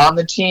get on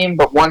the team,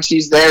 but once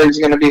he's there, he's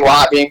going to be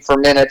lobbying for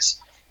minutes.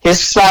 His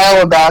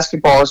style of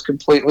basketball is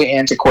completely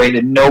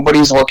antiquated.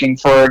 Nobody's looking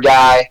for a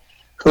guy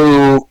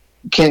who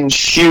can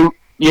shoot,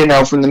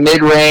 from the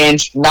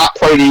mid-range, not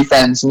play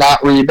defense,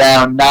 not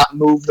rebound, not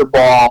move the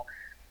ball.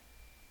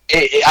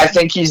 I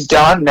think he's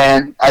done,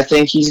 man. I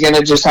think he's going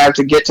to just have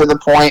to get to the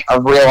point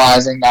of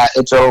realizing that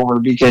it's over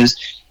because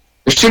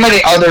there's too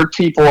many other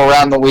people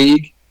around the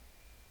league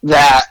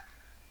that,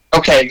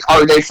 okay,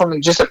 are they from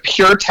just a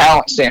pure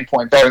talent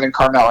standpoint better than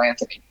Carmelo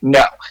Anthony?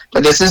 No.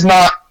 But this is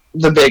not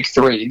the Big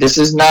Three. This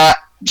is not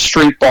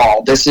street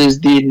ball. This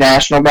is the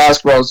National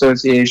Basketball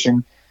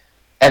Association,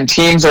 and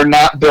teams are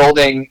not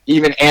building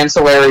even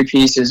ancillary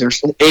pieces or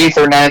 8th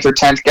or 9th or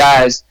 10th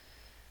guys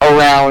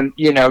around,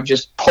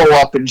 just pull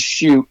up and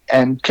shoot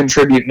and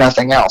contribute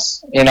nothing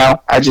else.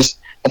 I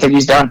think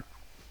he's done.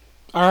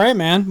 All right,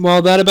 man.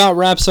 Well, that about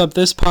wraps up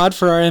this pod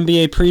for our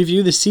NBA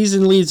preview. The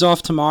season leads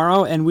off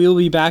tomorrow, and we'll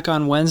be back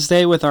on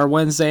Wednesday with our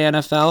Wednesday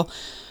NFL.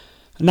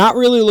 Not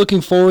really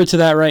looking forward to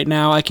that right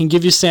now. I can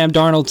give you Sam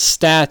Darnold's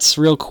stats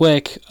real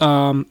quick.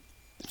 Not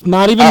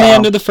even the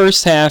end of the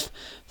first half.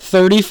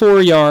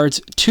 34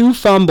 yards, 2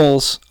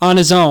 fumbles on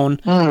his own,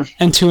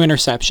 and 2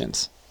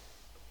 interceptions.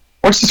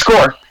 What's the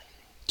score?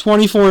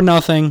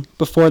 24-0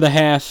 before the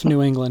half,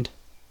 New England.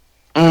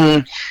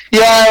 Yeah,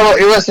 well,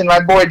 listen,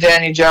 my boy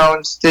Danny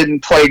Jones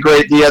didn't play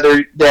great the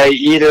other day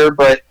either,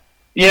 but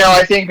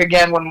I think,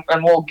 again,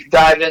 and we'll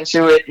dive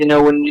into it,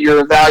 when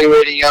you're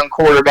evaluating young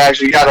quarterbacks,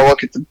 you got to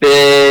look at the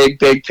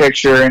big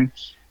picture. And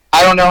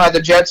I don't know how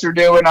the Jets are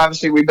doing.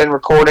 Obviously, we've been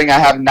recording. I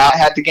have not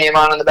had the game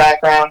on in the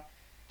background.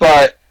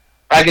 But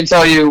I can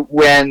tell you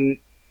when,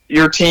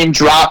 your team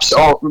drops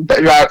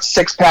about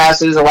 6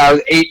 passes,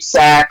 allows 8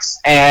 sacks,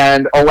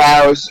 and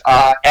allows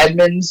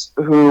Edmonds,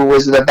 who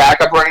was the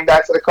backup running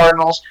back for the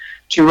Cardinals,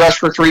 to rush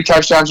for 3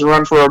 touchdowns and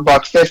run for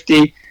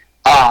 $150.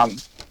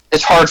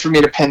 It's hard for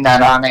me to pin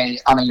that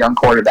on a young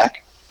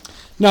quarterback.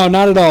 No,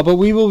 not at all. But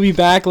we will be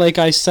back, like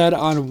I said,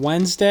 on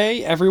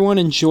Wednesday. Everyone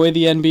enjoy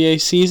the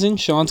NBA season.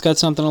 Sean's got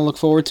something to look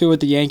forward to with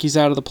the Yankees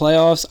out of the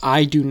playoffs.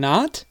 I do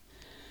not.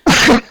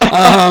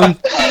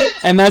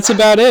 And that's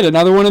about it.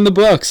 Another one in the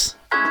books.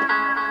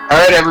 All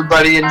right,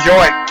 everybody.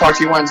 Enjoy. Talk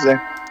to you Wednesday.